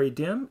very, very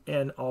dim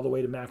and all the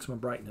way to maximum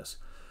brightness.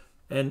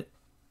 And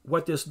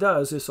what this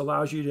does, this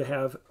allows you to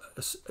have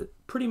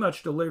pretty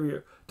much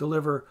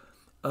deliver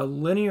a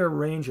linear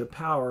range of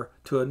power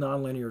to a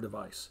nonlinear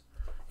device.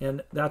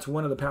 And that's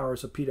one of the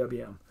powers of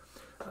PWM.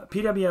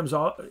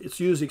 It's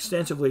used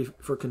extensively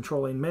for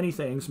controlling many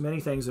things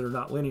that are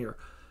not linear.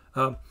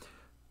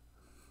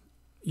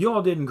 You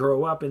all didn't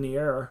grow up in the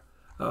era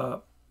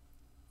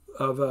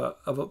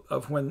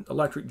of when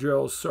electric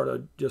drills sort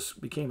of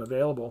just became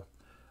available,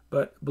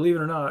 but believe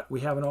it or not, we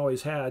haven't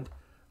always had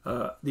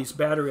these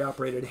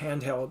battery-operated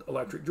handheld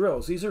electric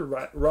drills. These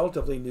are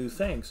relatively new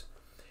things.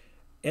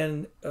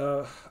 And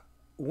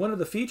one of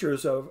the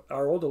features of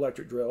our old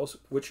electric drills,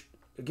 which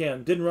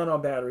again didn't run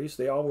on batteries,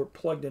 they all were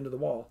plugged into the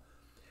wall.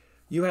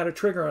 You had a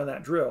trigger on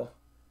that drill.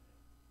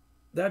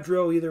 That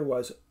drill either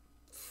was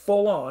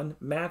full on,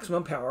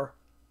 maximum power,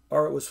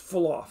 or it was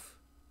full off.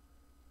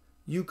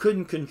 You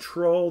couldn't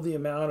control the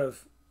amount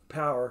of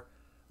power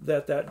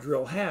that that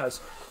drill has.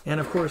 And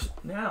of course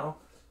now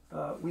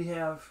we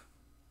have,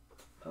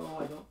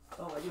 I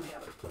do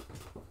have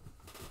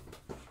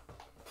it.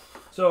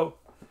 So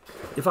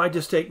if I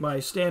just take my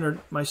standard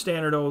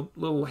old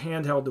little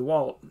handheld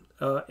DeWalt,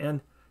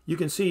 and you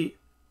can see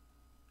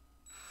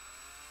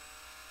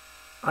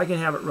I can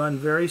have it run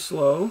very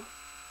slow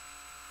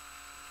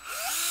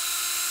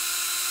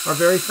or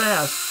very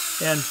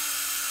fast, and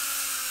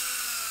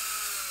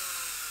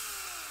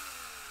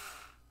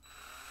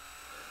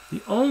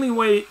the only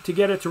way to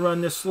get it to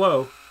run this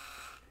slow,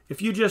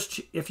 if you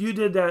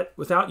did that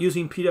without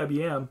using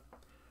PWM,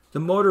 the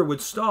motor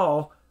would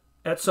stall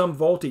at some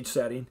voltage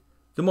setting.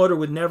 The motor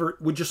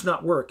would just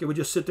not work. It would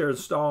just sit there and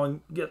stall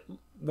and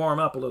warm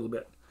up a little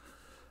bit.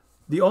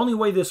 The only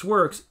way this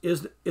works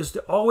is to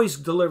always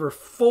deliver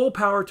full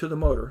power to the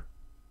motor,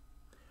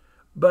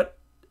 but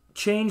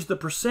change the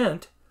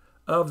percent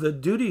of the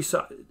duty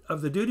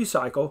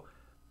cycle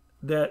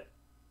that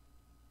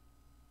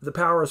the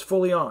power is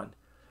fully on,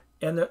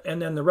 and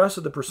then the rest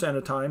of the percent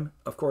of time,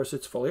 of course,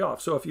 it's fully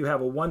off. So if you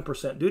have a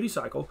 1% duty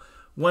cycle,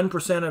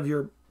 1% of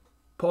your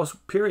pulse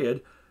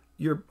period,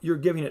 you're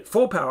giving it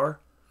full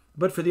power,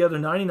 but for the other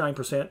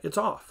 99%, it's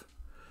off.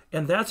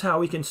 And that's how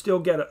we can still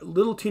get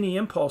little teeny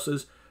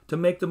impulses to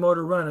make the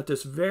motor run at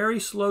this very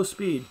slow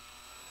speed,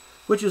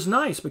 which is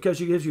nice because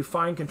it gives you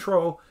fine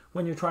control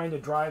when you're trying to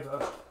drive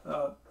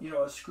a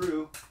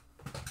screw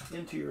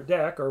into your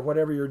deck or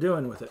whatever you're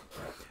doing with it.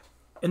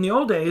 In the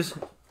old days,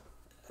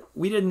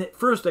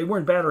 first, they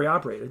weren't battery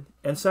operated,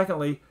 and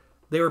secondly,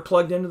 they were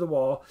plugged into the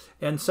wall,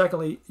 and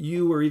secondly,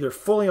 you were either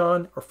fully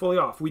on or fully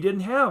off. We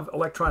didn't have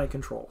electronic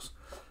controls,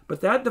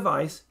 but that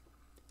device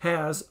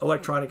has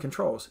electronic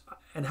controls.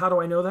 And how do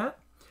I know that?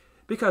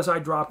 Because I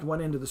dropped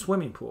one into the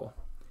swimming pool,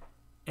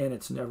 and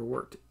it's never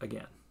worked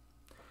again.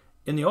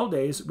 In the old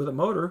days, with a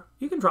motor,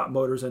 you can drop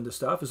motors into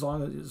stuff as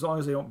long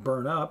as they don't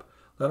burn up,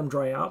 let them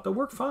dry out, they'll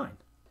work fine.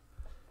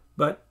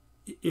 But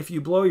if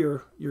you blow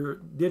your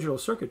digital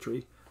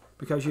circuitry,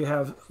 because you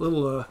have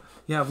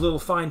little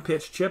fine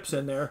pitched chips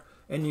in there,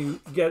 and you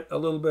get a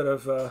little bit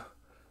of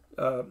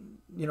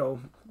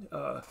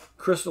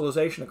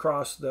crystallization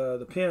across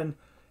the pin,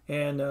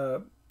 and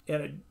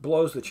it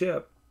blows the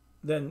chip,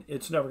 then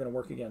it's never going to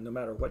work again, no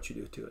matter what you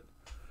do to it.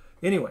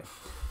 Anyway,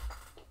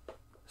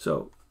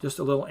 so just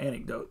a little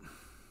anecdote.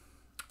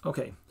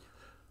 Okay,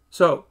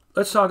 so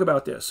let's talk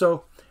about this.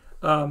 So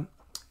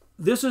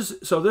this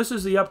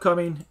is the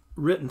upcoming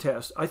written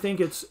test. I think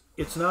it's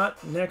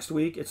not next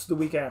week, it's the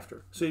week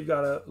after. So you've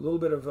got a little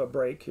bit of a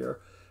break here,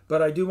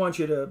 but I do want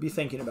you to be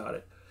thinking about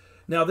it.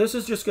 Now this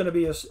is just going to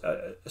be a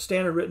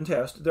standard written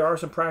test. There are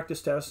some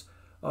practice tests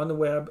on the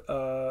web,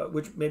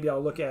 which maybe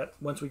I'll look at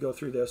once we go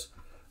through this.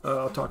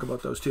 I'll talk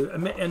about those too,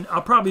 and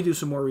I'll probably do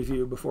some more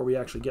review before we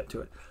actually get to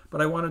it. But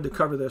I wanted to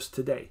cover this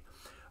today.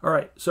 All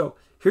right, so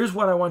here's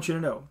what I want you to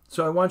know.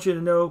 So I want you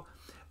to know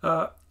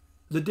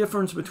the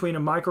difference between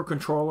a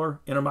microcontroller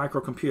and a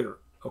microcomputer.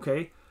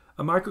 Okay,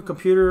 a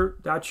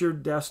microcomputer, that's your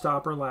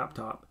desktop or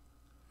laptop.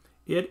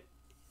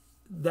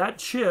 That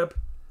chip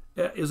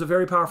is a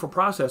very powerful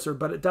processor,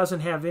 but it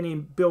doesn't have any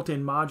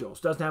built-in modules.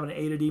 Doesn't have an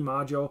A to D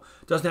module.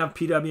 Doesn't have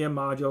PWM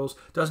modules.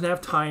 Doesn't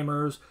have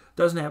timers.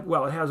 Doesn't have,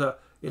 well, it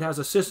has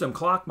a system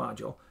clock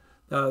module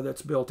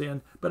that's built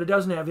in, but it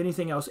doesn't have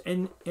anything else.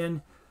 And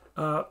it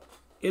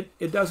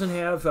doesn't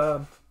have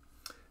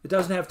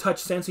touch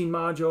sensing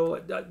module.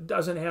 It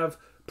doesn't have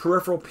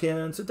peripheral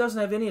pins. It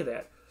doesn't have any of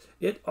that.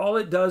 All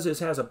it does is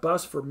has a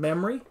bus for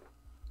memory,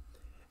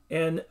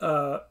 and it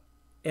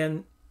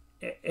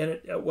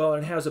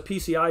has a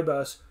PCI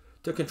bus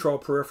to control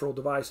peripheral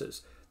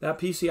devices. That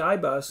PCI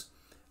bus,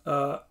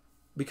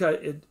 because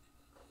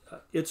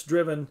it's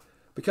driven,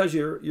 because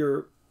your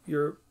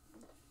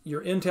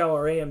Intel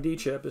or AMD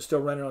chip is still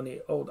running on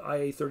the old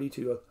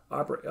IA32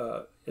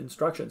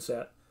 instruction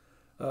set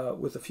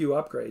with a few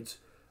upgrades,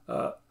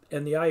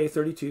 and the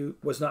IA32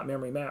 was not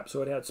memory mapped,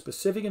 so it had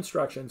specific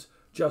instructions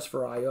just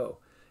for I/O,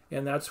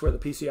 and that's where the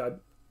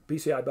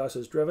PCI bus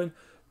is driven.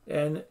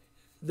 And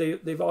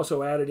they've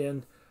also added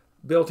in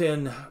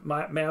built-in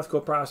math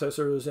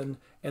coprocessors and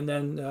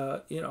then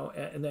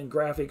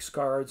graphics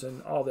cards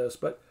and all this.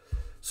 But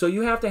so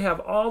you have to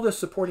have all this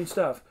supporting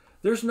stuff.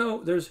 There's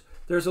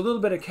a little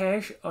bit of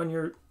cache on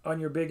your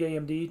big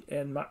AMD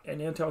and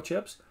Intel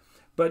chips,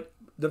 but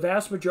the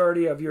vast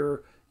majority of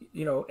your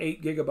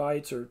 8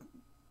 gigabytes or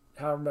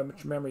however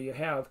much memory you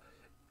have,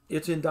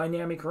 it's in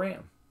dynamic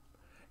RAM,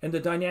 and the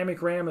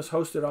dynamic RAM is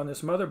hosted on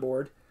this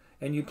motherboard,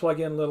 and you plug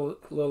in little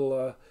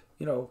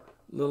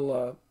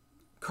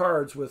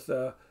cards with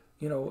 4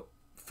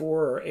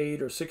 or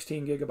 8 or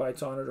 16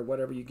 gigabytes on it or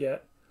whatever you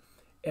get,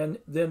 and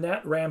then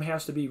that RAM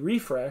has to be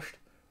refreshed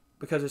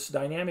because it's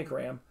dynamic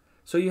RAM.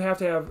 So you have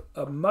to have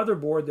a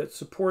motherboard that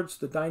supports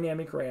the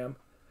dynamic RAM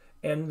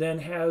and then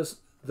has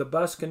the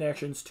bus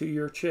connections to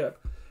your chip.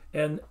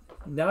 And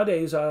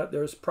nowadays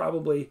there's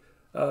probably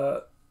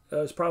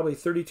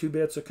 32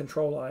 bits of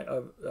control line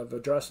of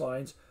address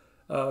lines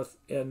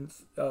and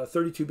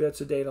 32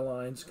 bits of data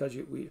lines,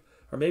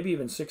 or maybe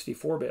even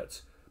 64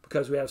 bits,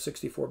 because we have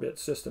 64-bit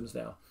systems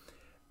now.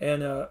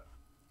 And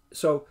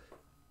so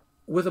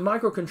with a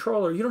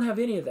microcontroller, you don't have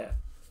any of that.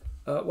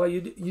 Well,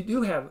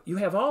 you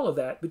have all of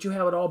that, but you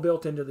have it all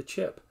built into the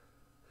chip.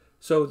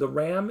 So the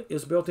RAM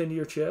is built into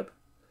your chip.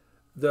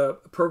 The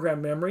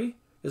program memory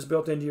is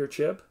built into your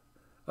chip,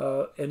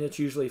 and it's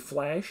usually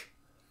flash.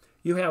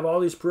 You have all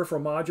these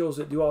peripheral modules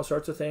that do all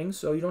sorts of things,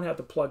 so you don't have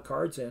to plug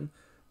cards in.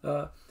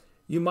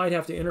 You might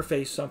have to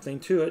interface something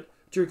to it,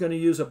 but you're going to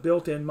use a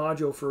built-in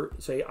module for,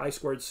 say,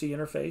 I2C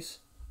interface.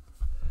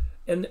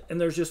 And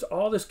there's just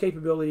all this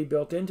capability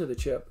built into the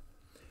chip.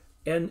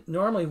 And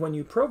normally when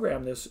you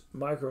program this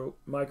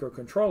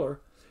microcontroller,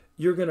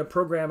 you're going to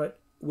program it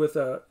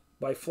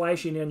by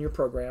flashing in your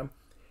program.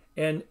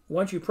 And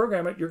once you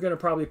program it, you're going to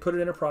probably put it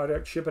in a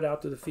product, ship it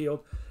out to the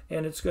field,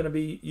 and it's going to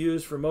be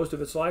used for most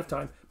of its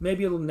lifetime.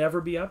 Maybe it'll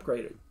never be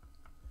upgraded.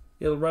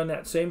 It'll run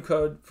that same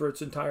code for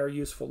its entire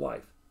useful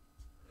life.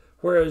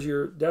 Whereas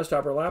your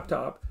desktop or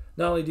laptop,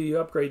 not only do you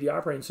upgrade the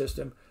operating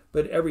system,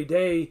 but every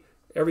day,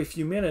 every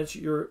few minutes,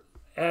 you're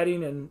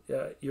adding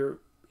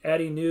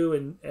new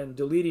and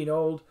deleting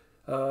old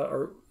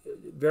or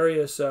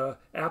various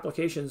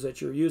applications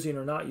that you're using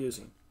or not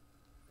using.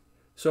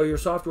 So your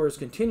software is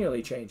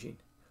continually changing.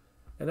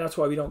 And that's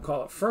why we don't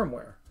call it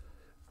firmware.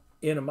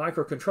 In a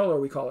microcontroller,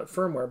 we call it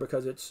firmware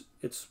because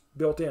it's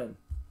built in.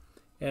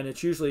 And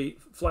it's usually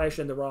flashed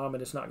in the ROM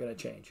and it's not going to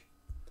change.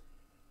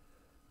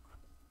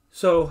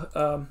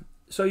 So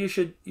you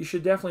should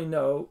definitely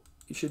know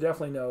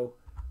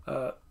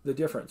the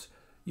difference.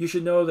 You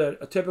should know that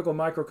a typical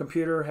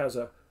microcomputer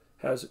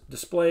has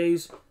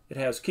displays, it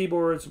has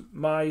keyboards,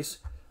 mice.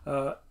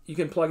 You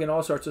can plug in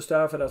all sorts of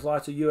stuff. It has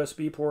lots of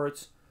USB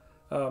ports.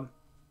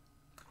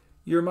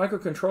 Your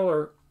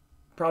microcontroller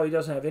probably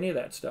doesn't have any of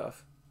that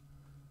stuff.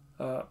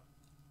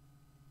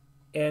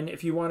 And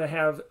if you want to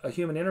have a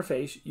human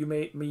interface, you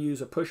may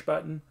use a push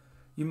button.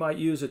 You might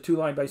use a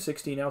 2-line by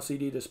 16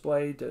 LCD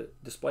display to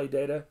display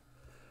data.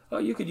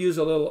 You could use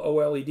a little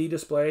OLED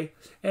display.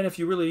 And if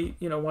you really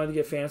wanted to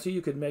get fancy,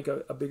 you could make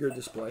a bigger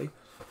display.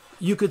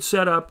 You could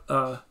set up,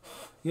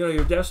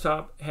 your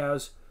desktop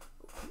has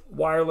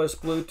wireless,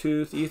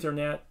 Bluetooth,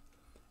 Ethernet.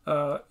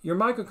 Your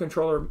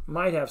microcontroller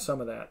might have some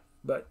of that,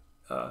 but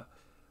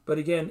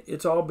again,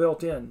 it's all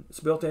built in. It's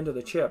built into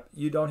the chip.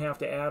 You don't have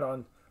to add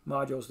on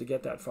modules to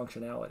get that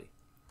functionality.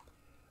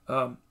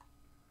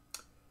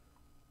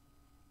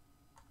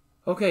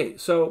 Okay,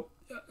 so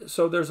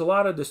there's a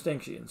lot of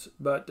distinctions,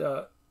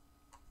 but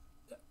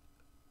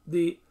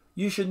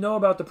you should know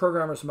about the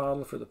programmer's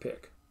model for the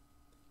PIC.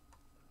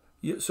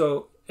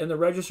 So in the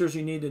registers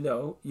you need to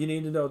know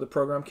the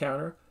program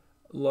counter,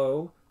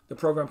 low, the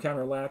program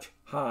counter latch,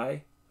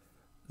 high,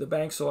 the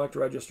bank select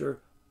register,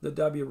 the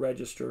W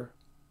register,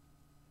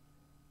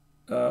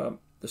 the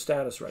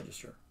status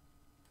register.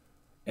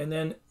 And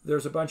then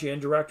there's a bunch of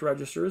indirect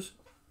registers.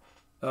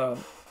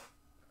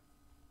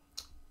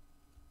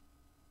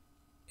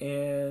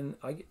 And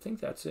I think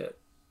that's it.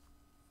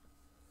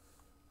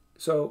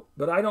 So,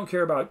 but I don't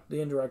care about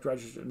the indirect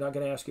register. I'm not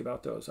going to ask you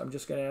about those. I'm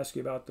just going to ask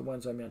you about the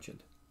ones I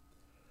mentioned.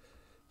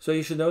 So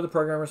you should know the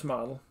programmer's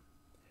model.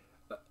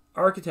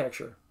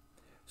 Architecture.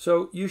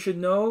 So you should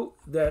know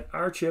that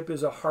our chip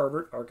is a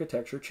Harvard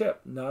architecture chip,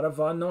 not a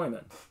von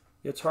Neumann.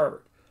 It's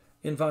Harvard.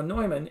 In von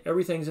Neumann,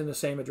 everything's in the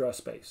same address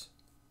space.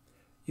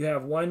 You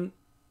have one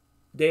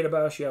data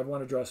bus, you have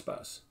one address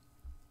bus.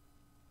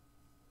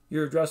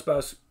 Your address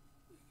bus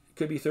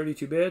could be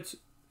 32 bits.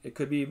 It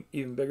could be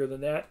even bigger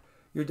than that.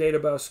 Your data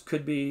bus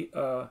could be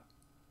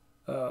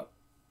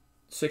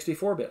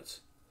 64 bits.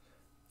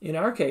 In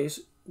our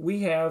case,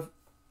 we have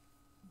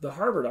the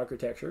Harvard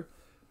architecture.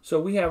 So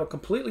we have a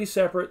completely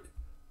separate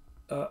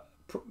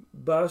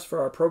bus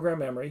for our program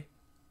memory,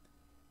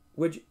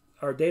 which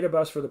our data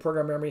bus for the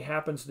program memory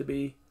happens to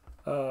be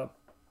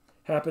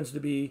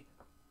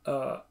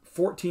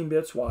 14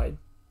 bits wide,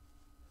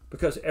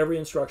 because every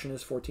instruction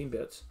is 14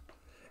 bits.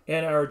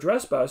 And our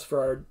address bus for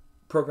our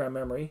program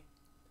memory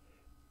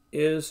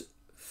is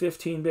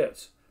 15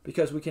 bits,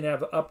 because we can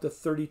have up to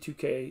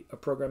 32K of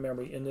program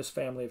memory in this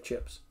family of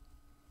chips.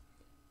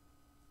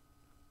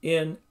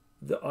 On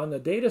the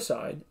data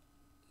side,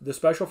 the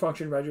special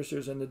function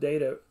registers and the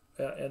data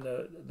and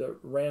the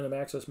random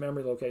access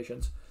memory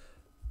locations,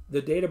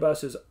 the data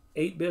bus is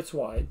 8 bits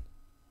wide,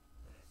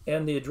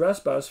 and the address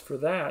bus for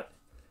that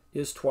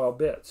is 12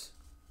 bits.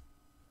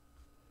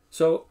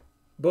 So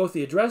both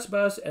the address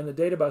bus and the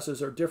data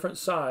buses are different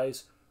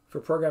size for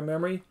program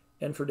memory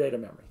and for data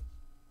memory.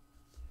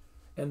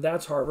 And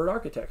that's Harvard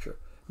architecture.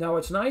 Now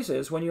what's nice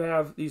is when you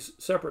have these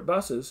separate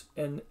buses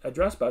and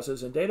address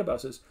buses and data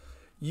buses,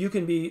 you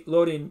can be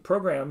loading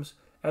programs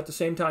at the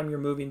same time you're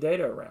moving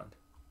data around.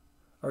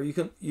 Or you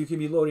can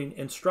be loading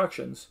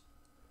instructions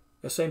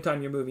the same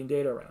time you're moving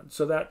data around.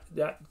 So that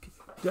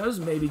does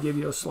maybe give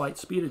you a slight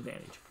speed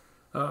advantage.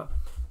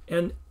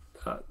 And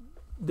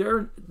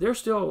they're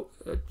still,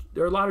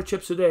 there are a lot of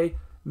chips today.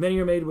 Many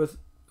are made with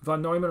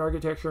von Neumann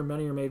architecture,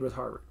 many are made with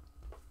Harvard.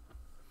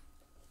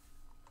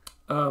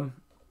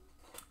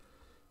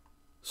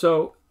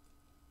 So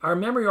our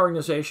memory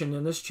organization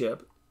in this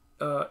chip,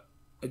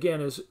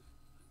 again, is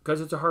because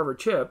it's a Harvard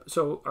chip.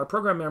 So our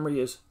program memory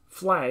is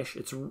flash.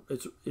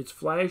 It's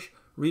flash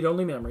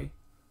read-only memory.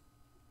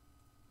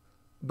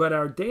 But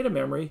our data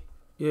memory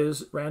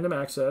is random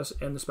access,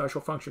 and the special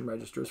function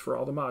registers for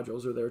all the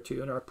modules are there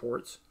too, and our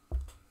ports.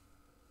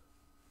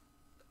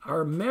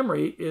 Our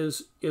memory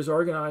is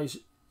organized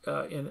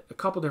in a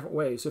couple different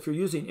ways. If you're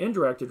using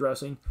indirect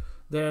addressing,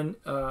 then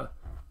part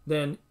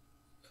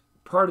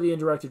of the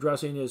indirect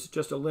addressing is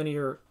just a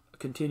linear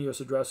continuous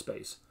address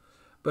space.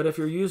 But if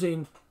you're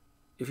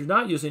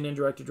not using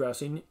indirect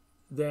addressing,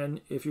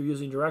 then if you're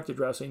using direct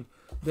addressing,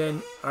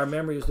 then our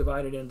memory is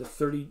divided into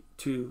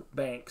 32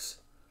 banks.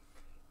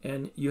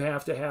 And you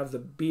have to have the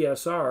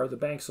BSR, the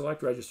bank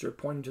select register,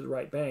 pointing to the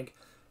right bank.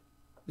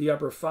 The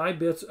upper 5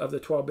 bits of the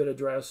 12-bit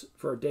address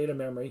for data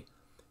memory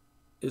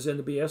is in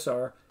the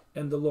BSR,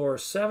 and the lower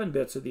 7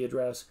 bits of the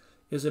address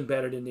is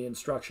embedded in the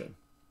instruction,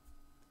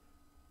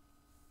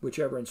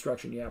 whichever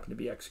instruction you happen to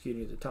be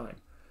executing at the time.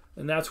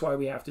 And that's why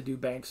we have to do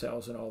bank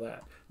cells and all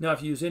that. Now,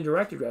 if you use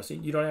indirect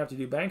addressing, you don't have to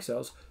do bank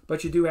cells,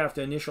 but you do have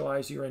to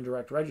initialize your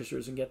indirect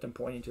registers and get them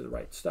pointing to the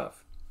right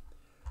stuff.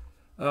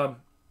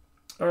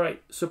 All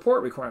right,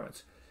 support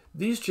requirements.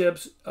 These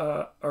chips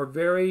are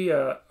very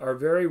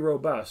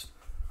robust.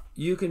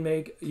 You can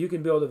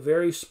build a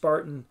very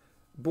Spartan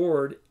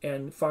board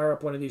and fire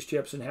up one of these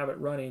chips and have it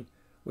running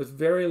with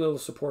very little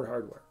support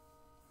hardware.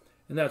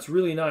 And that's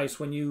really nice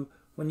when you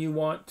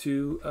want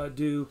to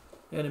do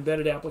an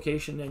embedded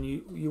application and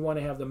you want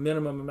to have the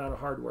minimum amount of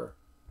hardware,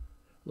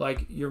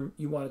 like you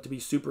want it to be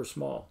super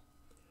small.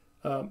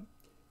 I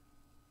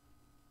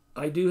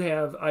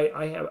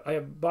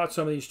have bought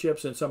some of these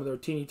chips in some of their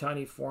teeny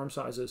tiny form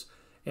sizes,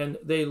 and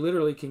they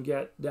literally can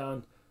get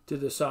down to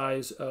the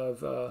size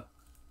of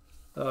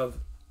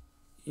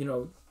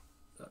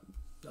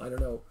I don't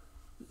know,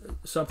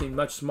 something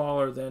much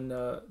smaller than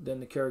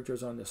the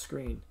characters on the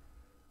screen.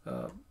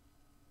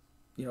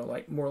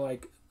 Like more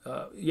like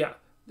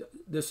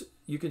this.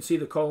 You can see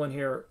the colon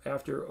here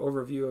after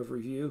overview of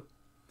review.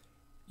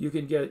 You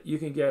can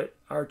get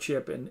our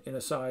chip in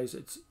a size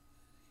it's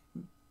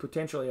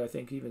potentially, I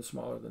think, even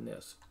smaller than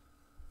this.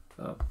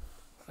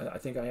 I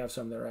think I have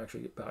some that are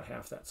actually about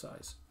half that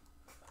size.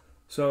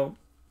 So,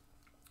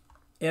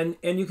 and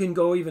you can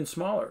go even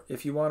smaller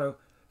if you want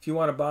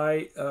to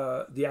buy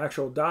the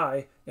actual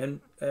die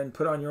and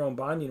put on your own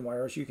bonding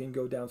wires. You can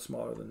go down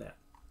smaller than that.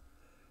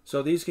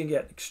 So these can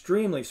get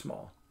extremely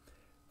small.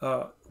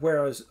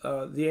 Whereas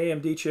the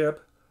AMD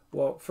chip,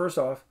 well, first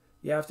off,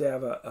 you have to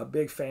have a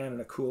big fan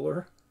and a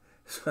cooler.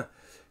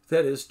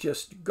 That is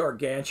just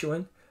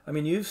gargantuan. I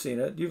mean, you've seen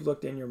it. You've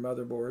looked in your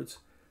motherboards,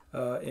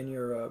 in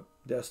your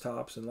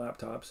desktops and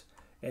laptops,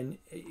 and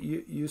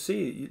you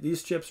see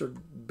these chips are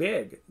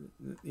big,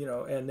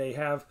 and they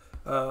have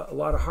a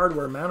lot of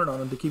hardware mounted on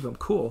them to keep them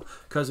cool.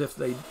 Because if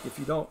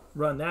you don't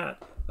run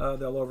that,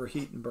 they'll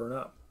overheat and burn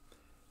up,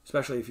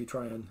 especially if you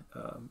try and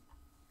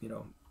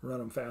run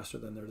them faster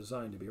than they're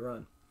designed to be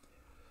run.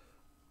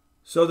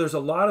 So there's a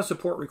lot of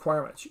support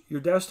requirements.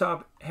 Your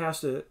desktop has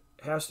to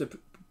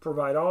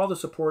provide all the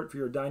support for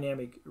your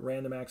dynamic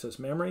random access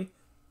memory.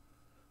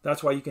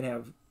 That's why you can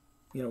have,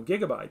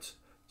 gigabytes.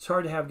 It's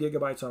hard to have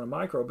gigabytes on a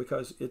micro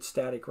because it's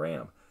static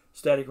RAM.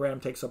 Static RAM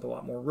takes up a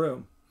lot more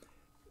room.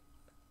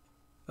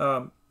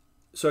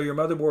 So your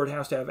motherboard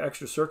has to have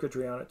extra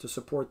circuitry on it to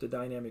support the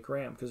dynamic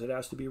RAM because it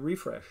has to be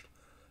refreshed.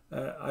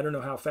 I don't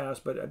know how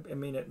fast, but I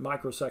mean at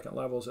microsecond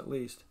levels at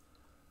least.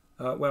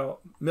 Well,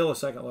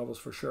 millisecond levels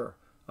for sure.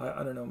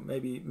 I don't know,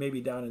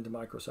 maybe down into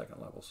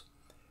microsecond levels.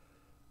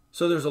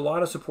 So there's a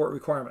lot of support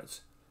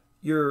requirements.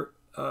 Your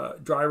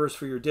drivers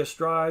for your disk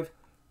drive,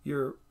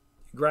 your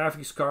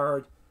graphics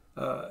card,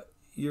 the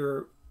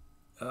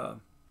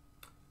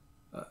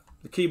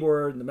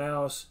keyboard and the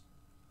mouse,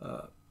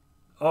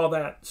 all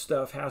that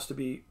stuff has to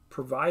be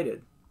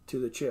provided to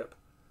the chip.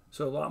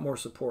 So a lot more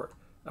support.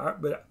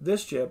 But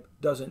this chip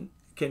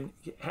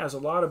has a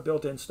lot of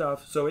built-in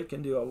stuff, so it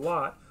can do a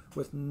lot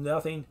with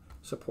nothing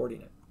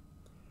supporting it.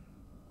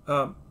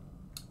 And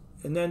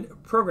then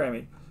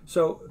programming.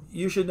 So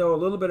you should know a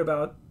little bit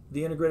about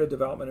the integrated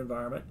development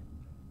environment.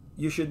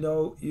 You should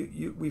know,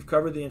 we've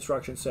covered the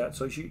instruction set,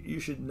 so you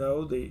should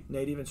know the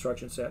native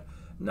instruction set.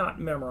 Not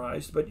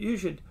memorized, but you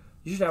should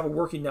have a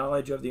working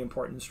knowledge of the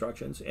important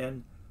instructions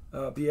and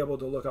be able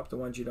to look up the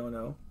ones you don't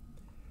know.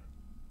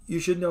 You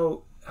should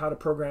know how to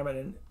program it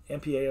in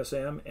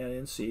MPASM and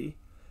in C.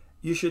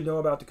 You should know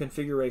about the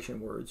configuration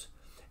words.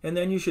 And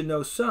then you should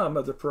know some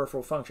of the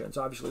peripheral functions.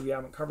 Obviously, we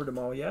haven't covered them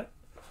all yet,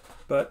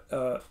 but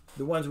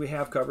the ones we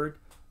have covered,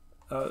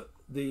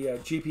 the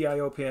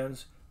GPIO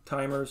pins,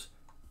 timers,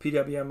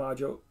 PWM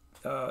module,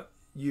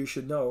 you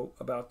should know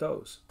about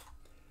those.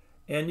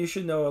 And you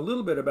should know a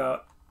little bit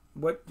about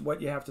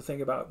what you have to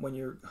think about when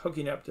you're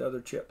hooking up to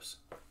other chips.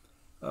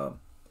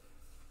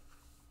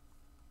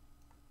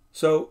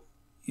 So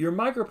your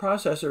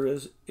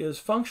microprocessor is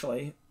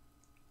functionally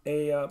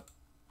a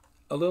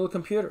little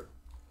computer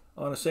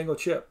on a single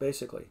chip,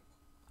 basically.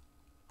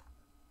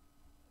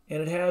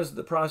 And it has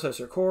the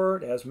processor core,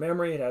 it has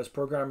memory, it has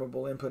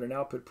programmable input and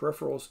output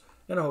peripherals,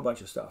 and a whole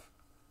bunch of stuff.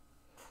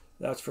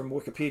 That's from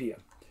Wikipedia.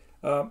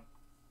 The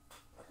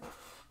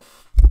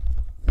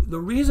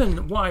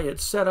reason why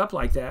it's set up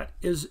like that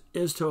is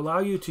to allow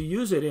you to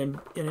use it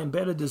in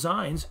embedded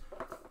designs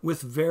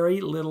with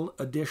very little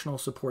additional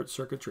support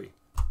circuitry.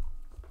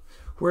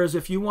 Whereas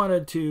if you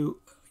wanted to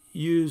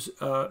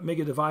make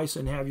a device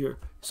and have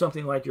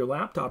something like your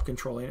laptop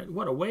controlling it,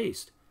 what a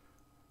waste.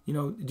 You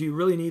know, do you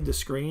really need the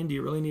screen? Do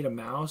you really need a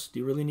mouse? Do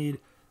you really need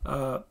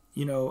a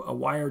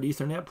wired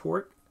Ethernet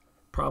port?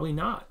 Probably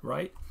not,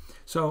 right?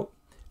 So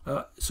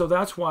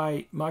that's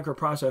why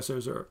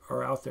microprocessors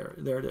are out there.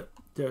 They're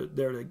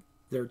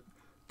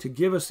to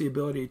give us the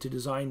ability to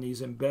design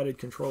these embedded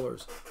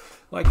controllers,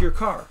 like your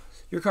car.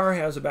 Your car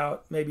has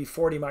about maybe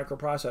 40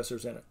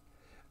 microprocessors in it.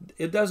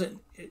 It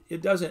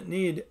doesn't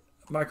need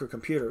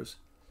microcomputers.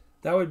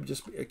 That would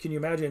just, can you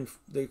imagine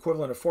the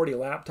equivalent of 40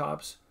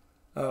 laptops,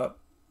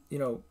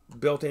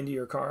 built into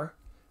your car?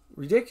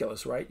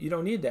 Ridiculous, right? You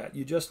don't need that.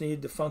 You just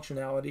need the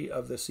functionality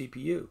of the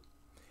CPU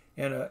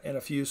and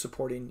a few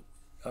supporting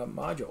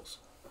modules.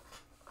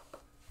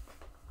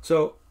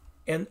 So,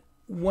 and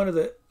one of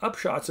the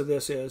upshots of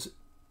this is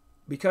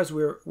because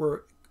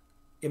we're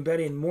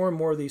embedding more and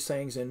more of these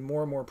things in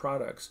more and more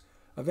products,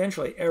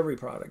 eventually every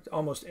product,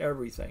 almost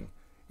everything,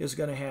 is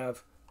going to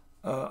have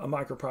a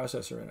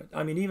microprocessor in it.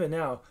 I mean, even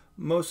now,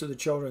 most of the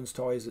children's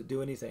toys that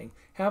do anything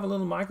have a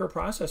little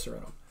microprocessor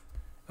in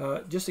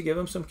them, just to give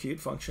them some cute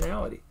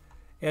functionality.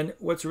 And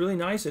what's really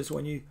nice is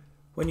when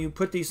you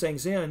put these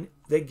things in,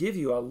 they give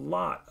you a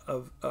lot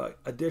of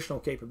additional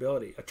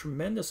capability, a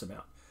tremendous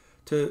amount,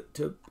 to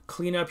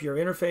clean up your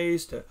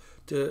interface,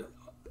 to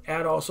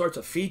add all sorts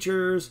of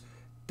features,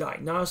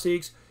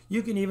 diagnostics.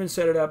 You can even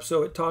set it up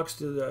so it talks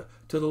to the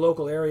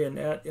local area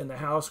net in the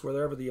house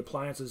wherever the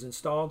appliance is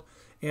installed,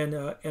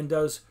 and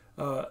does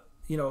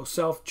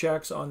self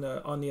checks on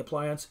the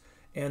appliance,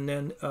 and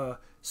then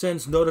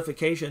sends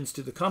notifications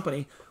to the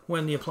company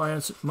when the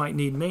appliance might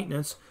need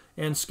maintenance,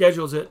 and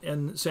schedules it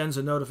and sends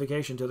a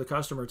notification to the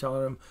customer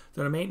telling them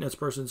that a maintenance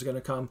person is going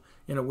to come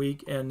in a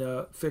week and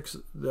fix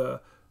the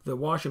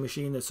washing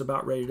machine that's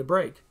about ready to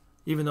break,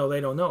 even though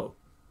they don't know.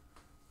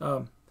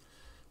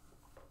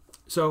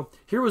 So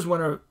here was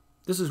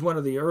this is one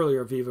of the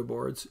earlier Viva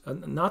boards,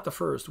 not the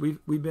first.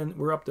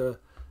 We're up to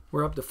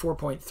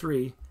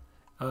 4.3.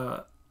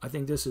 I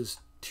think this is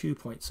 2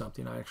 point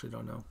something. I actually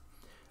don't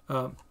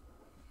know.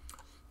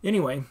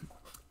 Anyway,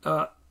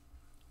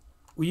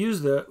 we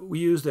used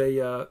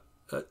a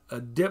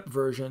dip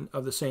version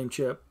of the same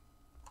chip.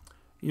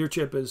 Your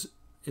chip is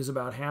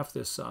about half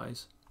this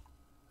size,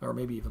 or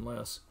maybe even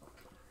less.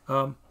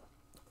 The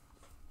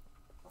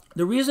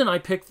reason I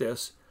picked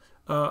this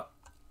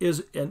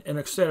is, and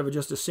instead of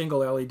just a single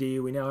LED,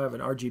 we now have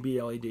an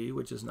RGB LED,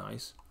 which is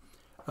nice.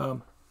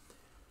 And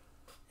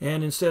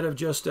instead of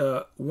just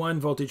one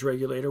voltage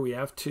regulator, we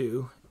have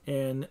two.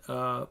 And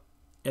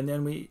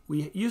then we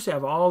used to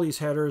have all these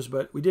headers,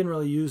 but we didn't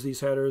really use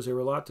these headers. They were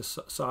a lot to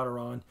solder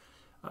on.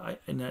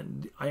 And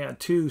then I had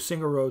two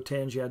single row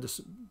 10s you had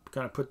to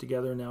kind of put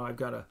together. Now I've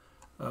got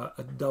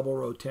a double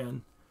row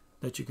 10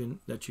 that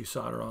you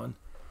solder on.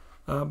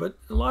 But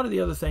a lot of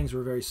the other things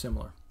were very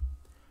similar.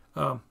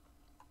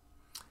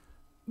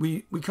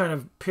 We kind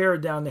of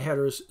pared down the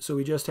headers, so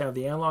we just have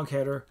the analog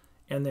header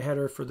and the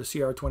header for the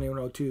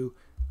CR2102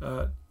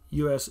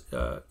 US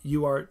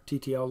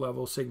UART-TTL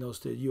level signals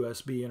to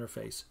USB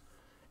interface.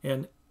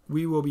 And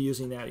we will be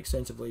using that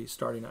extensively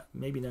starting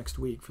maybe next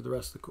week for the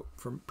rest of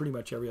for pretty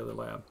much every other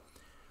lab.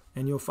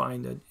 And you'll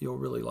find that you'll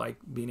really like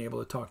being able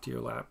to talk to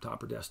your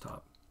laptop or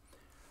desktop.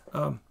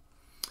 All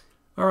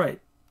right.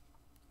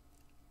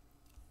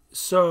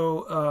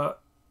 So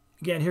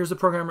again, here's the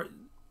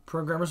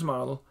programmer's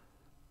model,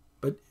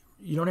 but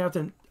you don't have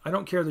to. I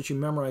don't care that you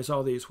memorize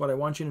all these. What I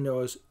want you to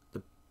know is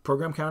the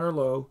program counter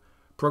low,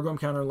 program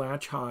counter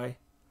latch high,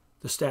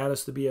 the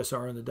status, the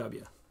BSR, and the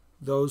W.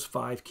 Those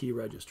 5 key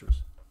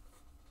registers.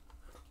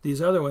 These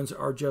other ones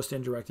are just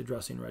indirect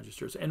addressing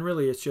registers, and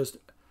really it's just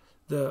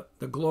the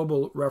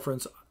global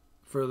reference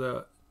for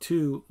the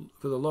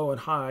low and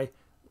high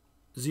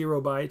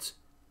 0 bytes,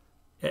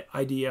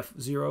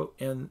 IDF 0,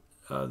 and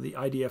the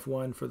IDF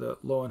 1 for the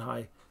low and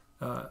high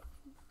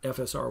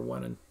FSR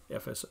 1 and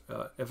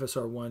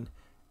FSR 1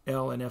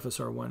 L and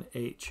FSR 1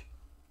 H,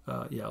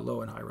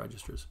 low and high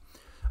registers.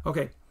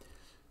 Okay.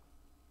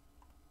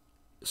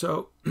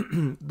 So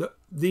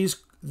these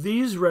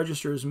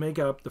registers make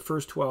up the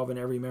first 12 in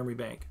every memory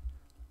bank.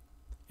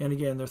 And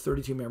again, there are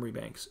 32 memory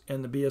banks.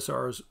 And the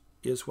BSR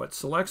is what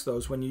selects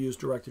those when you use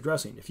direct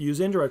addressing. If you use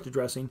indirect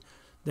addressing,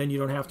 then you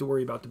don't have to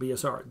worry about the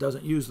BSR. It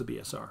doesn't use the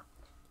BSR.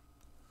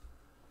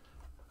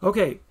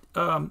 Okay,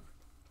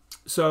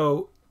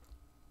 so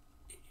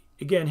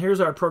again, here's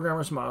our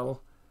programmer's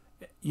model.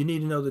 You need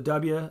to know the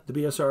W, the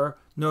BSR.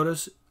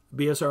 Notice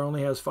BSR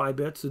only has 5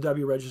 bits. The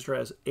W register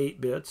has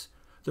 8 bits.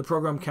 The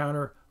program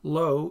counter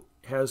low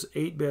has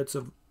 8 bits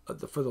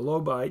for the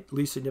low byte,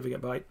 least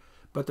significant byte.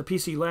 But the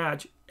PC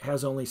latch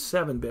has only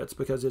 7 bits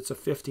because it's a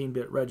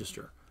 15-bit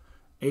register.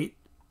 8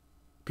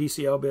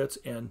 PCL bits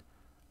and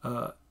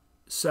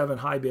 7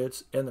 high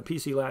bits. And the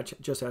PC latch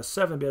just has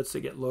 7 bits that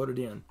get loaded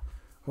in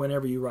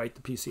whenever you write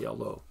the PCL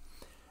low.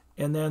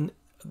 And then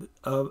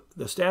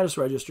the status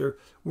register,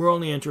 we're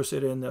only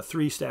interested in the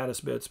 3 status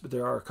bits, but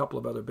there are a couple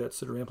of other bits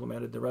that are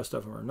implemented. The rest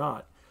of them are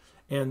not.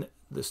 And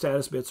the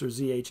status bits are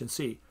Z, H, and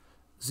C.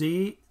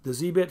 The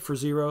Z bit for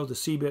 0, the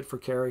C bit for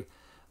carry.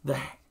 The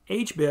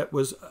H bit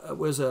was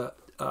a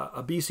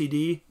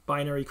BCD,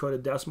 binary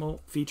coded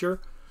decimal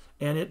feature,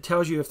 and it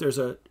tells you if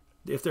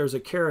there's a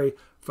carry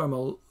from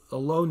a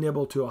low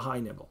nibble to a high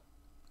nibble.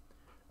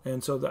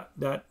 And so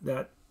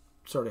that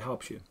sort of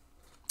helps you.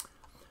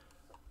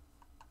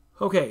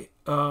 Okay,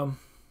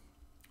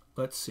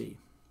 let's see.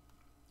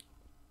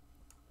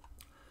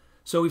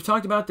 So we've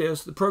talked about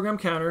this. The program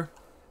counter,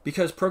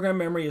 because program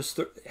memory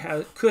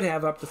could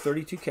have up to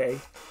 32K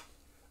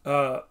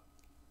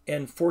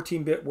and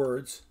 14-bit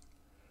words.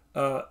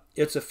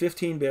 It's a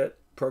 15-bit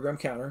program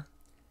counter,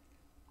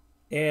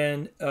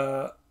 and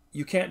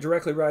you can't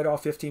directly write all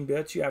 15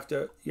 bits. You have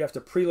to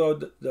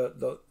preload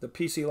the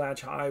PC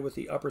latch high with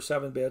the upper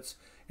 7 bits,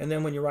 and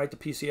then when you write the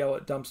PCL,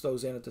 it dumps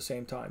those in at the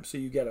same time. So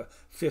you get a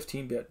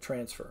 15-bit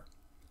transfer.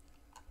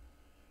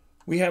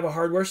 We have a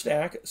hardware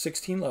stack,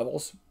 16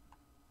 levels.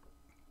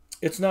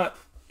 It's not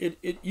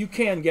you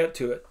can get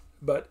to it,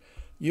 but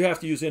you have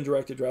to use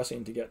indirect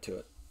addressing to get to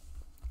it.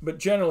 But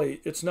generally,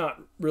 it's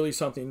not really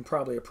something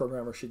probably a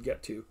programmer should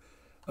get to.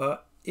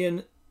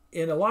 In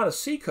a lot of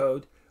C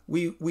code,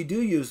 we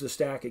do use the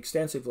stack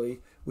extensively.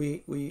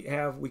 We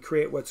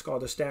create what's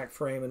called a stack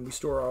frame, and we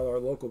store all our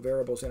local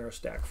variables in our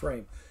stack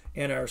frame.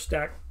 And our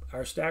stack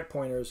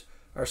pointers,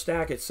 our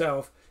stack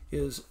itself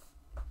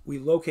we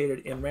locate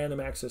it in random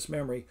access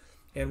memory,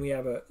 and we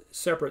have a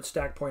separate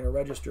stack pointer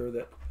register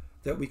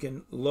that we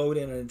can load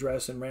in an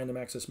address in random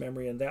access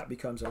memory, and that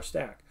becomes our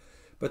stack.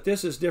 But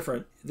this is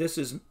different. This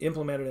is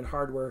implemented in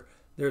hardware.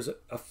 There's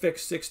a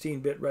fixed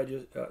 16-bit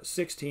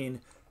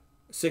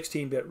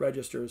 16-bit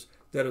registers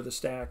that are the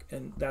stack,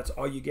 and that's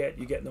all you get.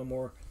 You get no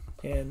more.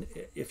 And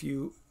if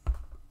you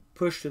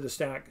push to the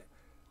stack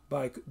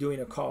by doing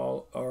a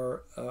call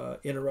or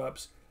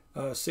interrupts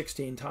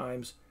 16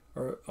 times,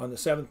 or on the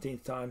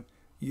 17th time,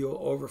 you'll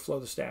overflow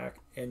the stack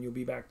and you'll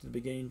be back to the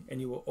beginning, and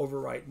you will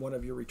overwrite one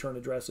of your return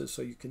addresses,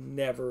 so you can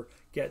never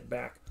get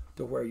back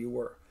to where you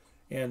were.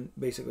 And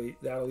basically,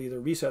 that'll either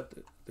reset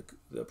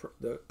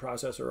the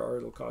processor or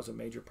it'll cause a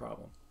major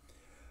problem.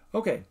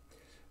 Okay,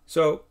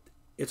 so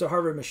it's a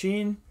Harvard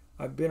machine.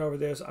 I've been over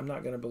this. I'm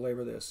not going to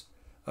belabor this.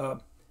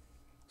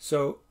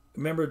 So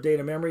remember,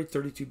 data memory,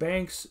 32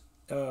 banks.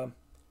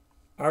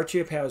 Our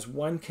chip has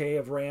 1K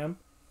of RAM,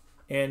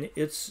 and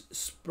it's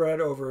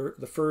spread over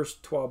the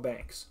first 12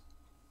 banks.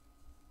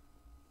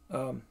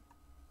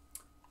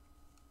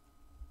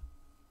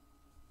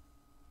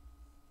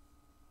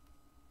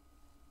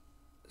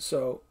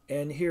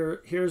 And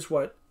here's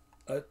what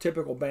a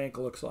typical bank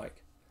looks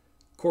like.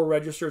 Core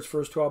registers,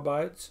 first 12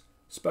 bytes.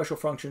 Special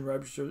function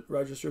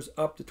registers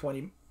up to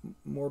 20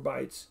 more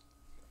bytes.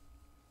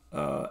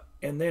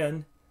 And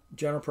then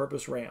general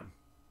purpose RAM.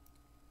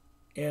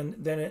 And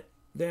then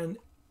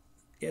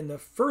in the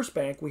first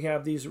bank, we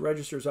have these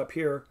registers up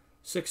here,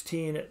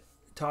 16 at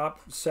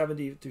top,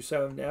 70 through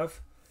 7F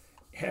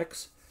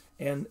hex,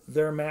 and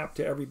they're mapped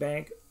to every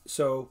bank.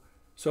 So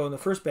in the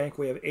first bank,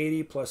 we have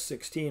 80 plus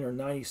 16, or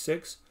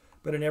 96.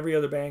 But in every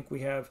other bank,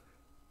 we have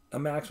a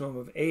maximum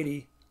of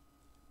 80.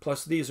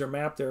 Plus these are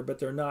mapped there, but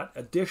they're not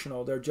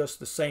additional. They're just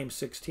the same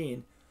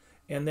 16.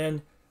 And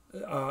then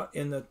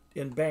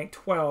in bank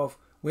 12,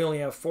 we only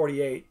have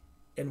 48.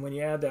 And when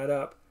you add that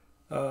up,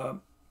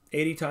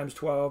 80 times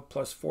 12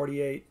 plus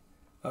 48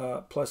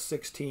 plus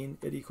 16,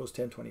 it equals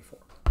 1024.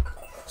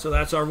 So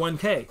that's our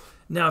 1K.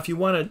 Now, if you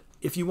want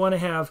to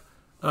have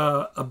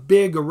a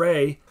big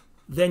array,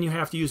 then you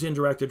have to use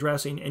indirect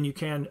addressing, and you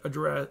can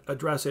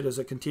address it as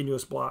a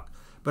continuous block.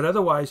 But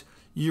otherwise,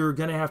 you're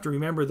going to have to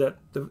remember that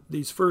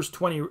these first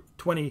 20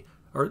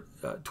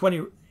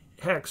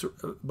 hex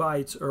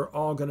bytes are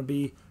all going to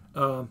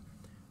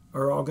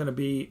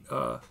be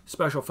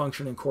special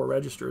function and core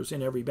registers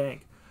in every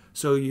bank.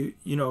 So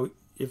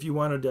if you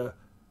wanted to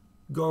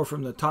go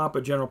from the top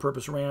of general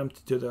purpose RAM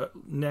to the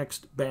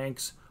next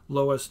bank's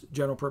lowest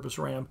general purpose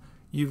RAM,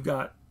 you've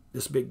got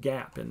this big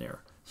gap in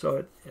there.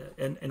 So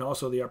and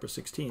also the upper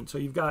 16. So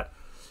you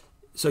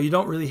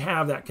don't really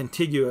have that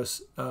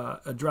contiguous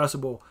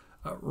addressable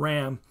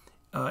RAM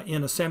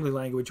in assembly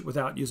language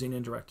without using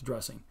indirect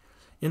addressing.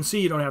 In C,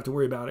 you don't have to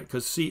worry about it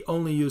because C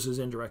only uses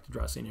indirect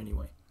addressing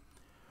anyway.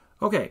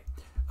 Okay,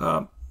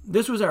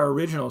 this was our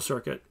original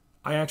circuit.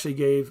 I actually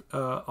gave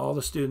all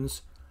the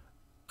students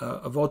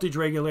a voltage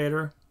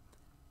regulator,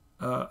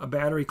 a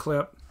battery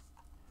clip,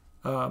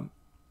 a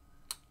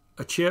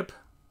chip,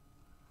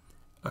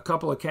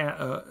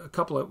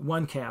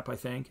 one cap, I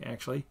think,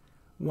 actually,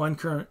 one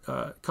current,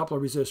 couple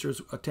of resistors,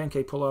 a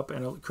 10K pull-up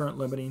and a current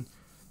limiting,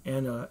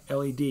 and a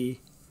LED,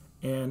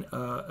 and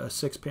a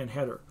 6-pin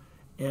header.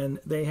 And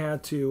they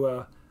had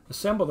to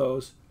assemble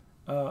those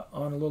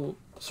on a little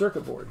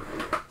circuit board,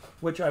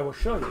 which I will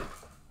show you.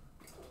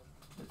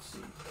 Let's see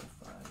if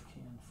I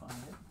can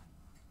find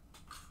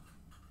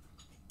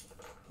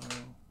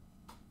it.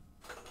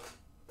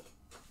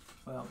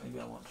 Well, maybe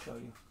I won't show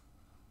you.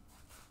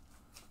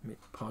 Let me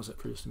pause it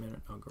for just a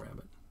minute. I'll grab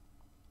it.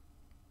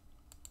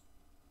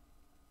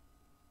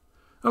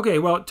 Okay,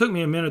 well, it took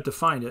me a minute to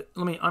find it.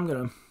 I'm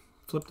going to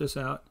flip this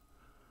out,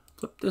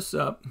 flip this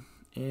up,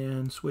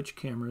 and switch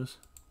cameras.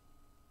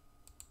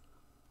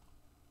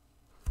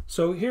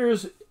 So here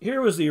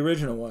was the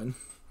original one.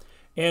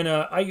 And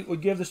I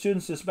would give the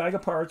students this bag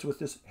of parts with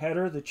this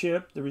header, the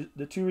chip,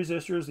 the 2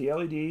 resistors, the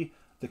LED,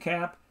 the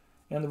cap,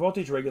 and the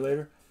voltage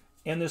regulator,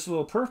 and this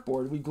little perf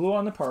board. We glue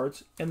on the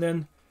parts, and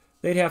then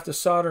they'd have to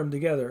solder them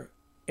together.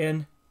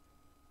 And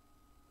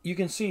you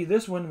can see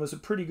this one was a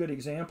pretty good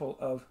example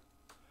of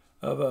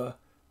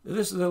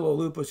this little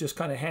loop was just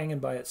kind of hanging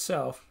by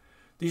itself.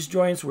 These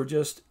joints were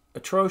just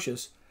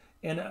atrocious.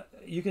 And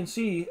you can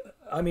see,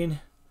 I mean,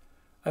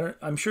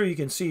 I'm sure you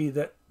can see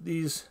that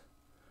these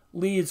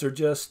leads are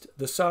just,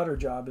 the solder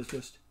job is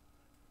just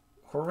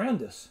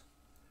horrendous.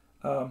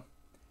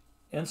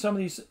 And some of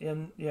these,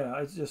 yeah,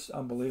 it's just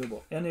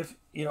unbelievable. And if,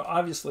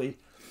 obviously,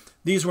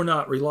 these were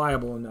not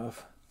reliable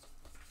enough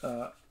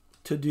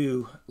to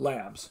do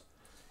labs.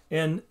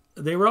 And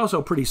they were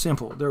also pretty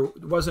simple. There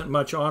wasn't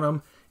much on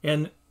them,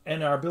 and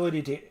our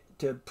ability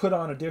to put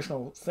on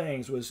additional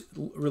things was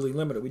really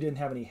limited. We didn't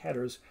have any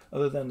headers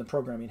other than the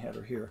programming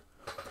header here.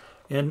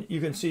 And you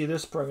can see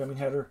this programming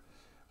header,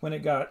 when it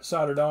got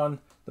soldered on,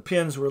 the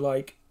pins were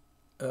like,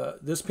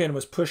 this pin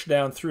was pushed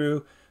down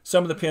through.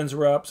 Some of the pins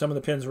were up, some of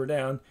the pins were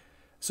down.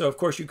 So, of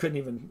course, you couldn't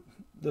even,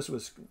 this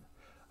was,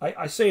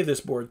 I say this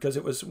board because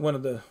it was one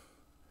of the,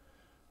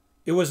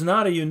 it was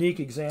not a unique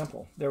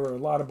example. There were a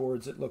lot of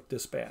boards that looked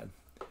this bad.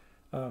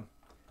 But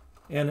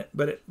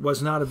it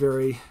was not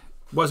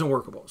wasn't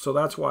workable. So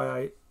that's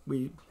why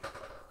we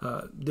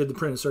did the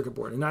printed circuit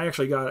board. And I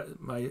actually got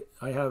I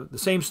have the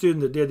same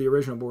student that did the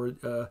original board.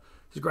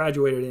 He's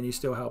graduated and he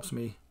still helps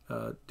me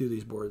do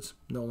these boards,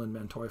 Nolan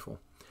Manteufel.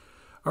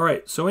 All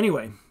right, so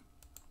anyway,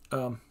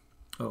 oh,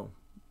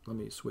 let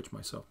me switch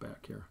myself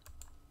back here.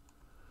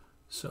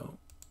 So,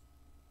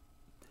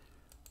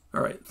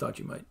 all right, thought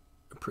you might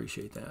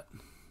appreciate that.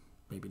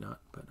 Maybe not,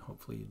 but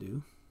hopefully you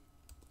do.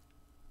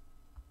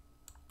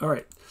 All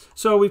right,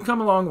 so we've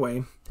come a long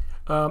way.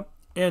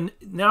 And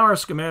now our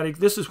schematic,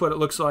 this is what it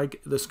looks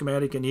like, the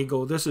schematic in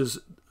Eagle. This is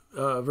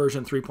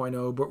version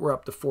 3.0, but we're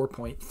up to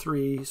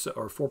 4.3, so,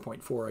 or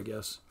 4.4, I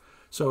guess.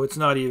 So it's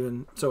not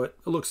even, so it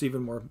looks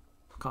even more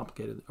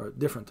complicated or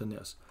different than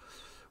this.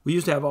 We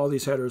used to have all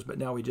these headers, but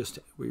now we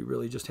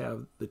really just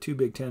have the 2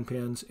 big 10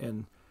 pins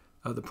and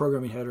the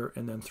programming header,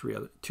 and then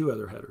 2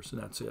 other headers,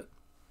 and that's it.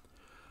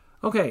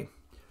 Okay,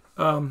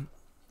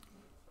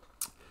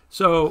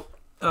 so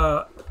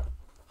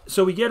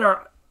we get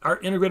our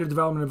integrated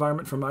development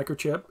environment from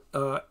Microchip.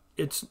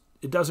 It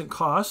doesn't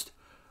cost,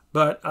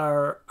 but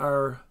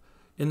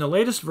in the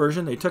latest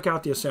version, they took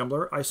out the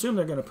assembler. I assume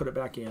they're going to put it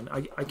back in.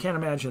 I can't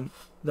imagine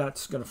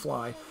that's going to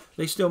fly.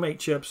 They still make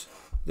chips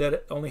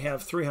that only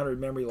have 300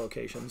 memory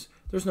locations.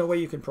 There's no way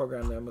you can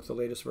program them with the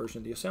latest version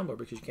of the assembler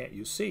because you can't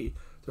use C.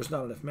 There's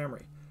not enough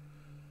memory.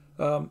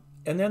 And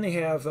then they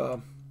have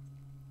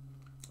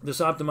this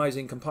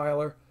optimizing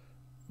compiler,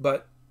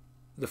 but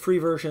the free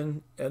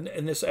version, and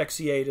this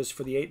XC8 is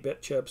for the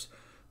 8-bit chips.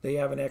 They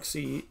have an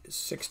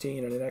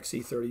XC16 and an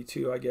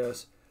XC32, I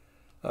guess.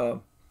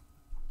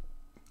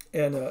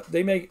 And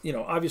they make,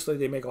 obviously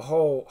they make a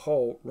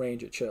whole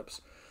range of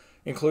chips,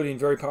 including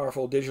very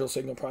powerful digital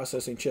signal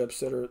processing chips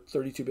that are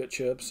 32-bit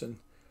chips, and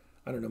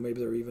I don't know, maybe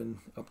they're even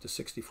up to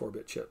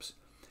 64-bit chips.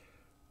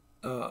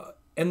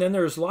 And then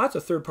there's lots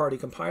of third-party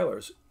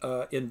compilers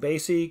in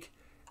BASIC,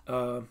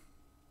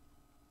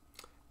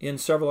 in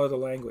several other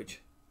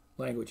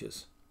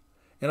languages,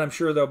 and I'm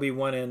sure there'll be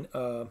one in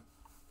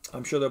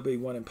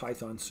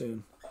Python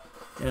soon,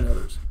 and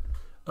others.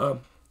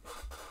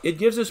 It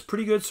gives us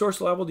pretty good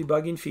source level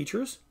debugging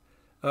features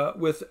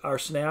with our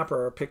Snap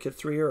or our PicKit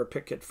 3 or our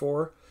PicKit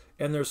 4,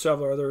 and there's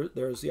several other.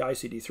 There's the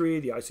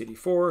ICD3, the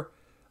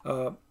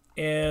ICD4,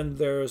 and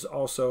there's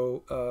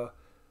also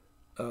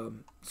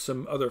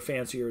some other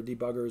fancier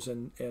debuggers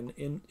and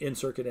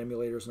in-circuit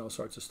emulators and all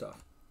sorts of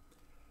stuff.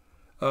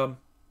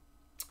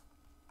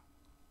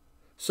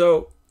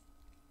 So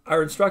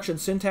our instruction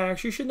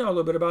syntax, you should know a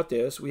little bit about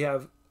this. We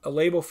have a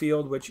label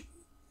field, which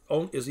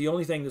is the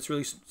only thing that's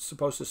really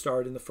supposed to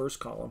start in the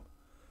first column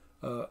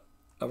of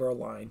our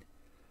line.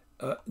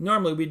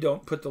 Normally we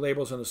don't put the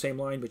labels on the same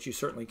line, but you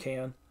certainly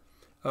can.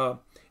 And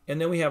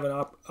then we have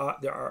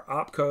our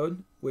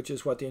opcode, which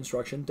is what the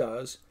instruction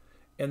does,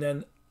 and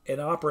then an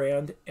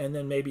operand, and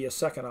then maybe a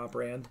second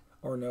operand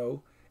or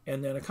no,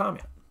 and then a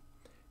comment.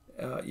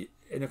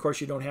 And of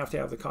course you don't have to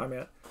have the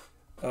comment.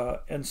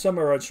 And some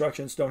of our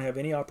instructions don't have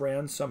any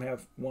operands. Some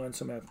have 1,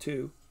 some have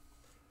 2.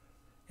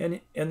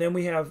 And then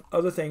we have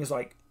other things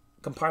like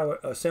compiler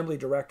assembly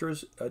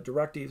directives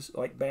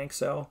like bank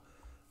cell.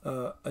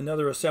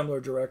 Another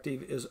assembler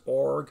directive is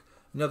org.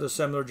 Another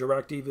assembler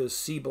directive is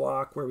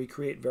cblock, where we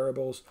create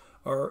variables,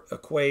 or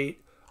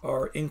equate,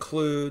 or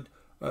include.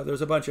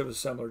 There's a bunch of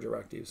assembler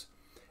directives.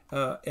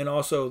 And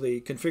also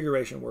the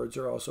configuration words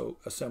are also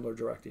assembler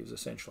directives,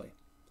 essentially.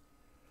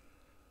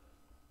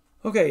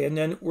 Okay, and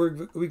then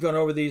we've gone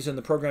over these in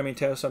the programming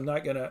tests.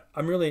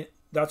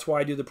 That's why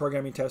I do the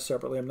programming test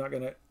separately. I'm not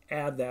going to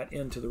add that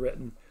into the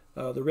written.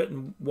 The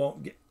written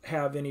won't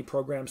have any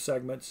program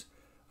segments.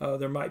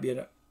 There might be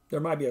a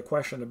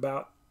question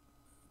about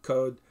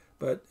code,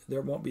 but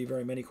there won't be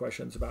very many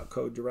questions about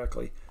code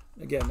directly.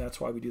 Again, that's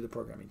why we do the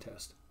programming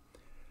test.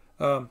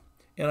 And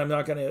I'm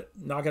not going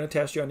to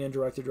test you on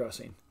indirect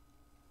addressing.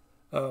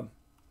 All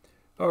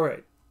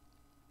right.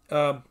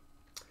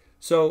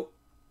 So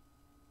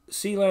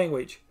C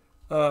language.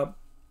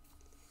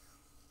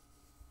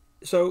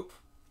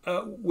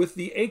 With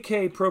the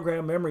 8K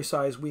program memory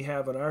size we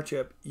have on our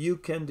chip, you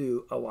can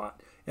do a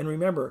lot. And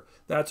remember,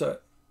 that's an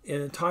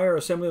entire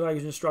assembly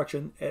language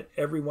instruction at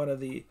every one of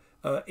the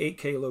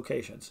 8K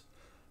locations.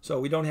 So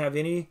we don't have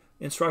any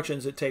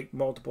instructions that take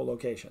multiple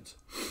locations.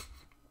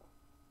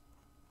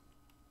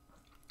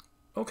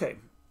 Okay.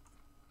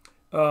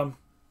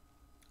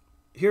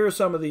 Here are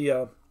some of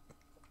the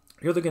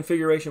here are the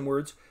configuration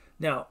words.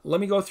 Now,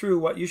 let me go through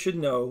what you should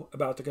know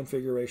about the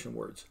configuration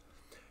words.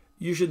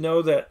 You should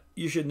know that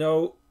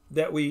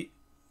we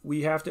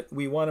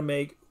want to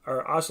make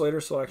our oscillator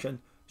selection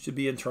should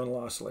be internal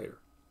oscillator.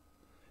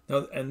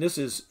 Now, and this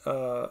is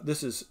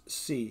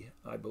C,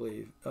 I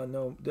believe.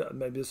 No,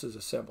 maybe this is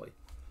assembly.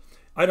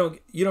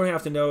 You don't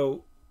have to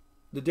know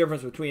the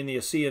difference between the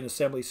C and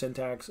assembly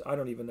syntax. I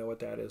don't even know what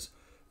that is,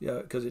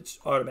 because it's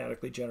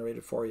automatically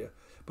generated for you.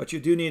 But you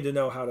do need to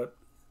know how to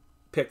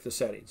pick the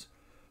settings.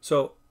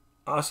 So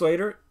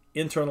oscillator,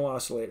 internal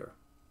oscillator.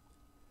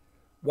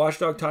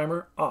 Watchdog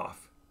timer,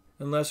 off,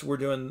 unless we're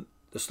doing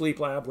the sleep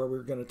lab where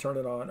we're going to turn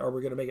it on, or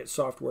we're going to make it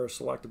software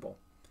selectable.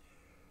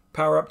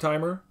 Power up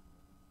timer,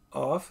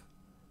 off.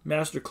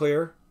 Master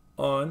clear,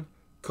 on.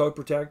 Code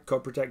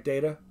protect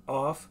data,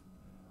 off.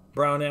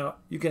 Brownout,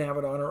 you can have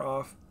it on or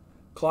off.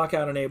 Clock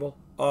out enable,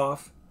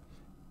 off.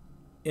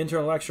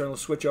 Internal external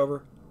switch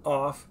over,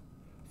 off.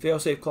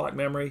 Failsafe clock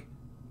memory,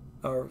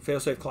 or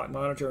failsafe clock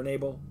monitor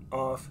enable,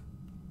 off.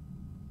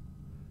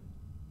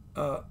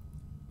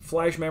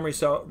 Flash memory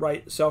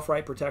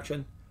self-write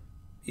protection,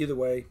 either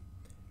way.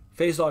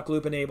 Phase lock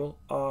loop enable,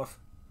 off.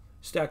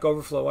 Stack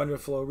overflow,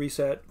 underflow,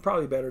 reset,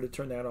 probably better to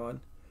turn that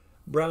on.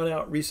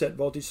 Brownout, reset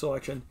voltage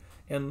selection,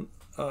 and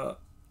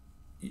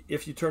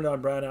if you turn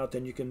on brownout,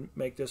 then you can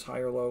make this high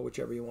or low,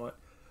 whichever you want.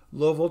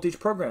 Low voltage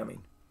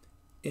programming,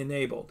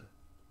 enabled,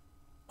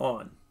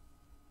 on.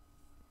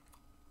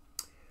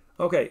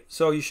 Okay,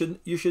 so you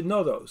should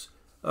know those.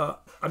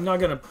 I'm not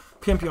going to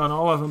pimp you on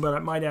all of them, but I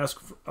might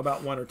ask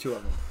about one or two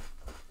of them.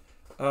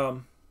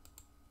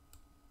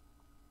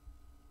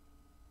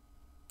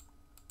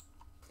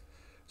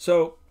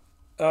 So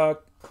I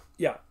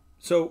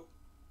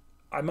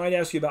might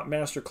ask you about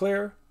master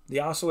clear, the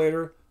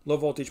oscillator, low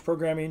voltage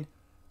programming,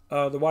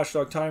 the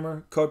watchdog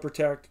timer, code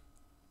protect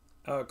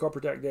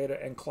data,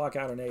 and clock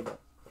out enable.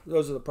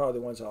 Those are probably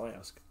the ones I'll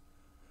ask.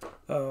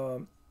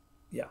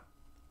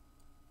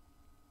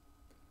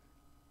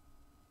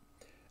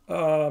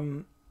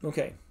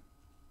 Okay.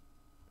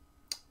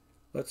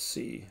 Let's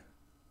see.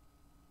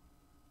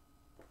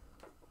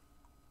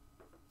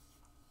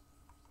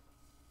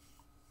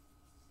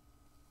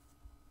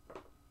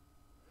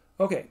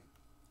 Okay.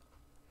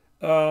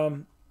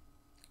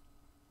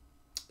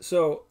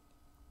 So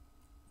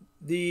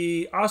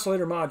the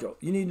oscillator module.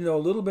 You need to know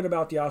a little bit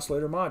about the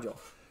oscillator module.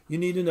 You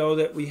need to know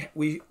that we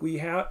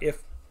have,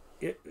 if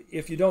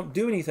you don't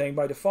do anything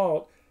by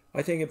default,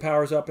 I think it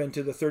powers up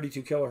into the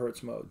 32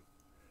 kilohertz mode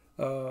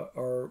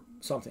or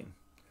something.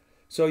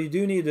 So you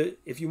do need to,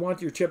 if you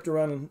want your chip to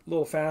run a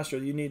little faster,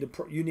 you need to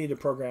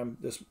program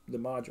the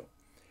module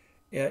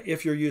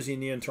if you're using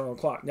the internal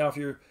clock. Now,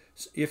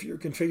 if your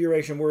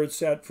configuration word's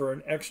set for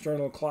an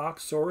external clock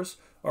source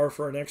or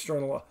for an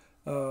external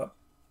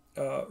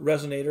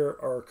resonator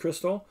or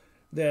crystal,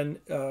 then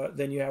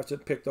you have to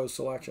pick those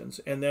selections,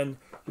 and then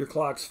your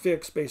clock's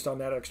fixed based on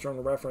that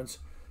external reference.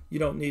 You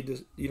don't need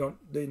to.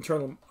 The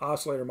internal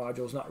oscillator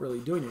module is not really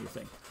doing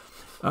anything.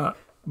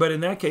 But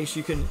in that case,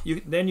 you can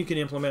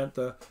implement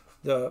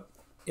the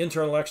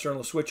internal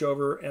external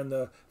switchover and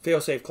the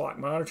failsafe clock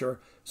monitor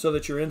so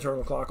that your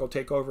internal clock will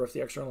take over if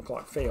the external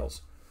clock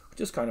fails,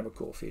 which is kind of a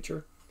cool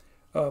feature.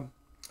 All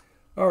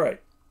right.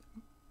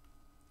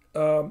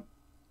 So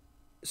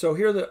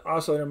here are the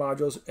oscillator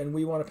modules, and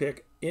we want to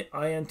pick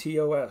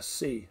INTOS,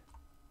 C,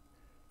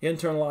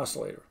 internal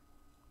oscillator.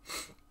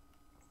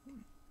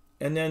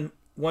 And then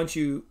once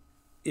in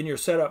your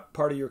setup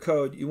part of your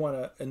code, you want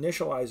to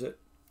initialize it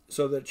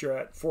so that you're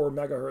at 4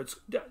 megahertz.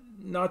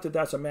 Not that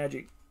that's a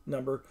magic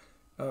number.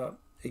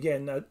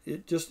 Again,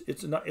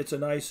 it's a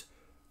nice,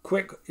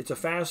 quick. It's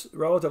a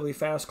relatively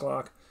fast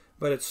clock,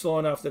 but it's slow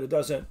enough that it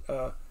doesn't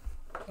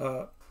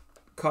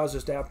cause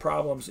us to have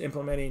problems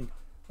implementing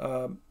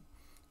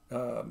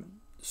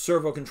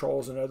servo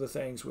controls and other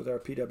things with our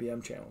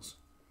PWM channels.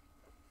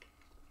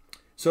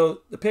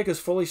 So the PIC is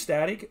fully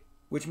static,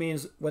 which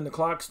means when the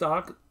clock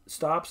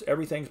stops,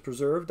 everything's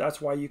preserved. That's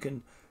why you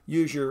can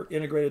use your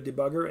integrated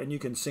debugger and you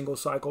can single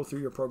cycle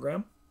through your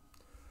program.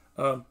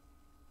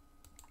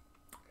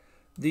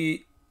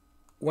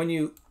 When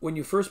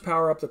you first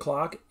power up the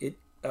clock,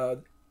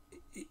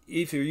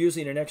 if you're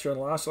using an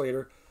external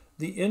oscillator,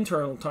 the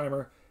internal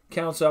timer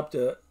counts up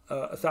to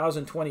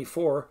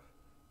 1024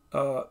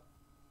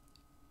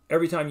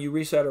 every time you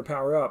reset or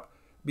power up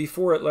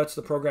before it lets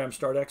the program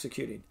start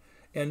executing.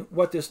 And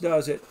what this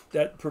does,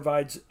 that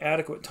provides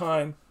adequate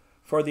time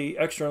for the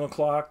external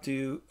clock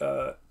to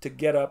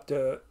get up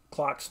to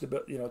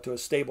to a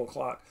stable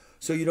clock,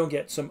 so you don't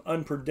get some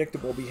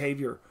unpredictable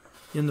behavior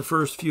in the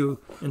first few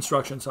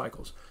instruction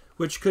cycles,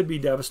 which could be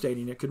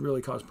devastating. It could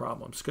really cause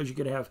problems because you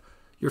could have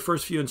your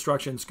first few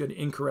instructions could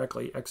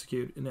incorrectly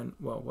execute, and then,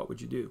 well, what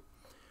would you do?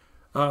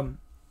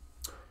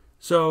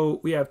 So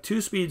we have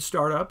 2-speed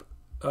startup,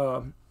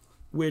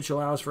 which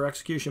allows for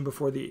execution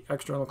before the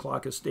external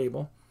clock is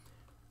stable.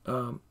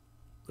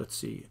 Let's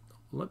see.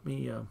 Let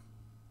me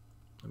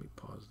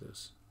pause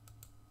this.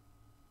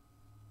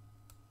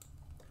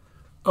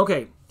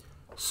 Okay,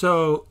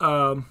 so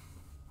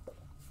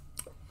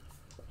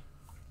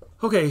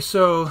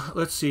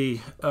let's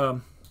see.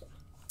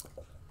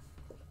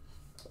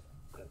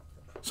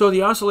 So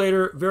the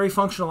oscillator, very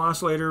functional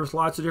oscillator with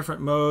lots of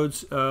different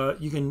modes.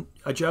 You can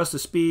adjust the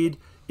speed.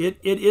 It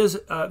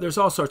is there's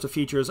all sorts of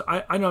features.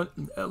 I know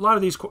a lot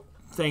of these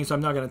things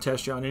I'm not going to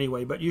test you on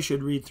anyway, but you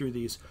should read through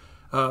these.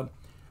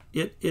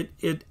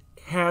 It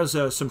has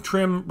some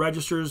trim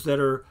registers that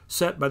are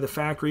set by the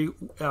factory,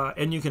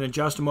 and you can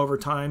adjust them over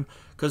time,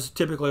 because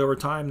typically over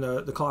time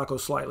the clock will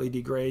slightly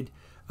degrade.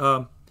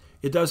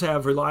 It does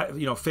have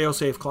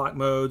fail-safe clock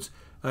modes.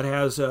 It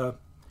has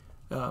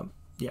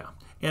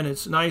and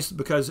it's nice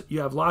because you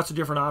have lots of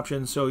different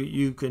options, so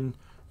you can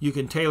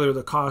tailor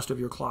the cost of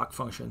your clock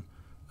function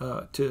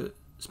to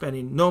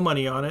spending no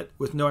money on it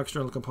with no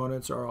external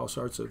components or all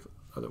sorts of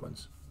other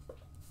ones.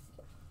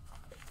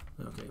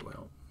 Okay,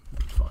 well,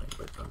 it's fine,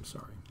 but I'm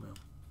sorry. Well.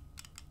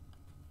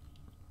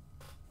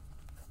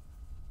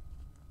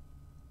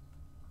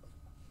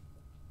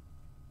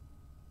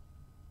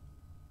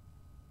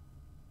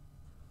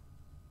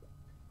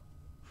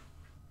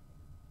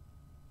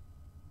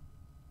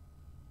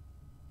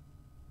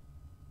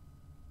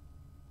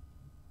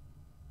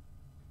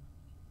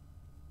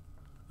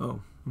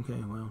 Oh,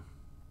 okay, well.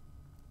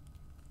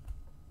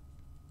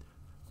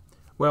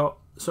 Well,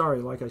 sorry,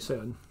 like I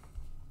said.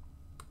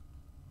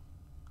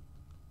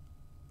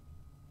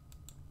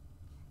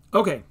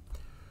 Okay,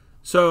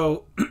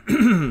 so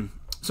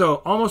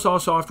so almost all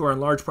software and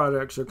large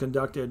projects are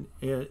conducted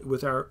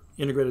with our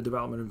integrated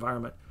development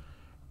environment.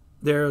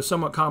 They're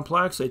somewhat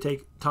complex. They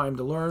take time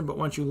to learn, but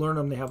once you learn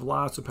them, they have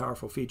lots of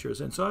powerful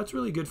features, and so it's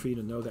really good for you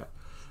to know that.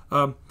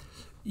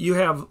 You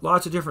have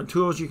lots of different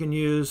tools you can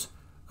use.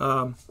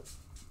 There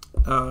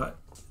are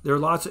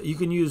lots of, you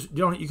can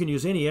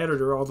use any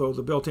editor, although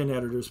the built-in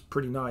editor is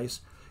pretty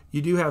nice.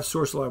 You do have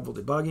source level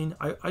debugging.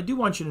 I do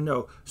want you to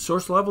know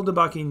source level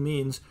debugging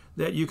means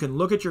that you can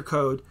look at your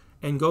code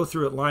and go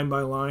through it line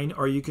by line,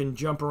 or you can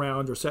jump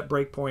around or set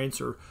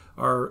breakpoints or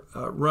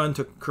run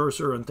to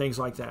cursor and things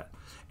like that.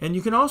 And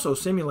you can also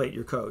simulate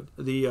your code.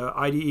 The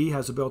IDE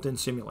has a built-in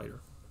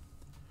simulator.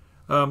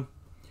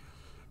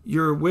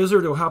 Your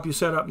wizard will help you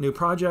set up new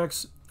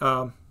projects.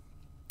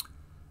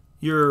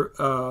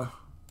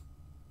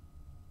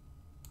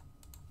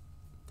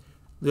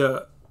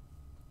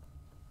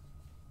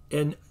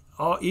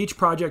 Each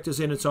project is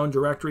in its own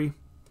directory.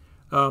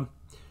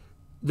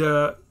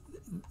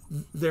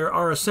 There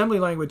are assembly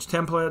language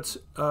templates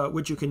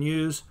which you can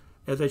use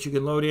that you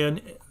can load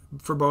in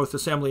for both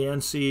assembly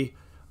and C,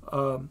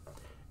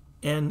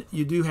 and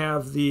you do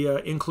have the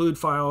include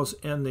files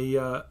and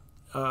the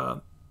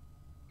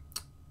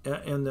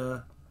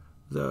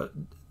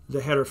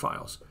header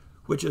files,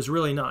 which is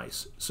really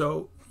nice.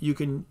 So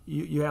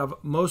you have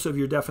most of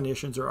your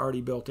definitions are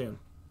already built in.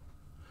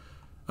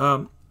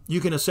 You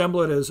can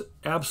assemble it as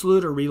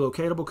absolute or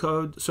relocatable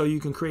code, so you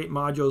can create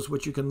modules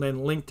which you can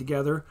then link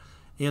together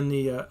in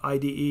the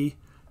IDE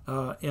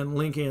and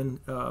link in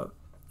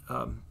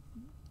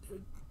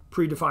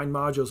predefined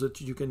modules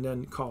that you can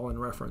then call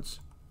and reference.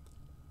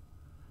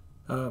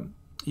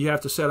 You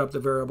have to set up the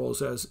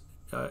variables as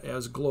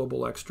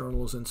global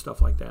externals and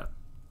stuff like that.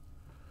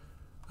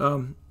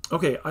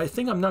 Okay, I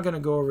think I'm not going to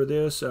go over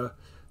this.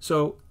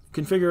 So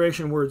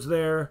configuration words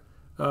there.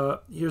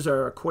 Here's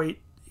our equate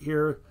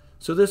here.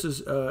 So this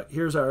is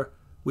here's our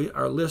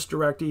list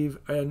directive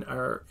and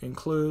our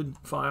include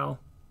file,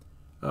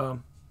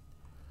 and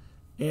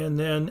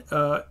then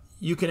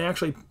you can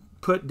actually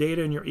put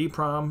data in your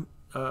EEPROM.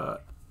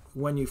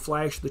 When you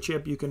flash the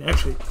chip, you can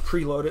actually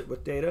preload it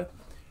with data.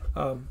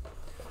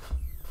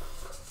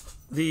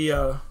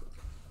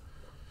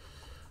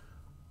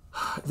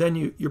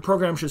 Then your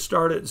program should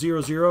start at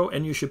 00,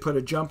 and you should put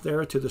a jump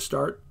there to the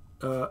start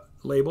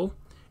label,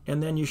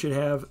 and then you should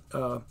have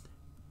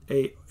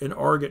an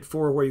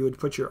arget4 where you would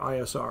put your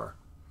ISR.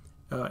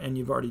 And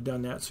you've already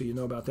done that, so you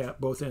know about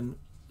that, both in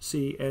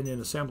C and in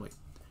assembly.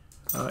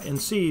 In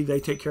C, they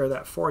take care of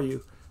that for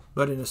you,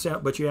 but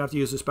you have to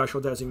use a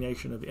special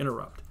designation of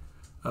interrupt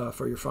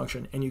for your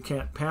function, and you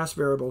can't pass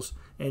variables,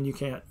 and you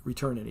can't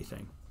return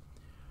anything.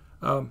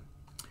 And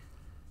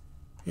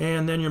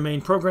then your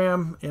main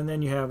program, and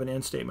then you have an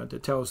end statement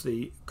that tells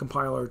the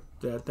compiler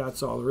that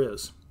that's all there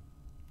is,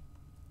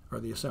 or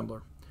the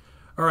assembler.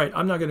 All right,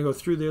 I'm not going to go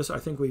through this. I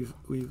think we've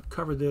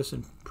covered this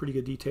in pretty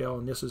good detail,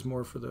 and this is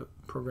more for the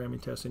programming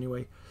test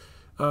anyway.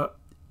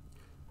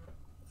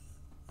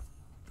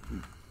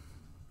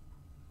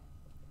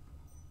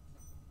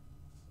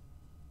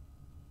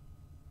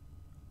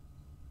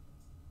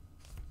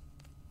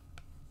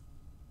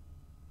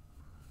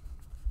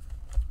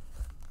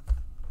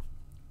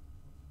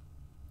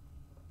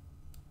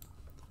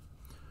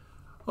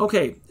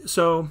 Okay,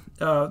 so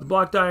the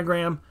block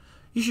diagram,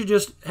 you should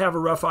just have a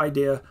rough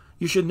idea.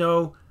 You should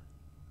know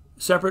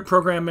separate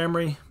program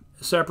memory,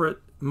 separate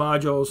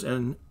modules,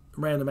 and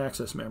random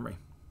access memory.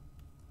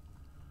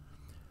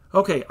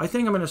 Okay, I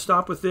think I'm going to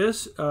stop with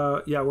this.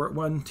 Yeah, we're at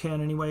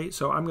 1:10 anyway,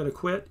 so I'm going to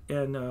quit,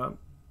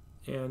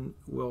 and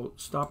we'll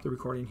stop the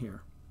recording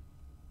here.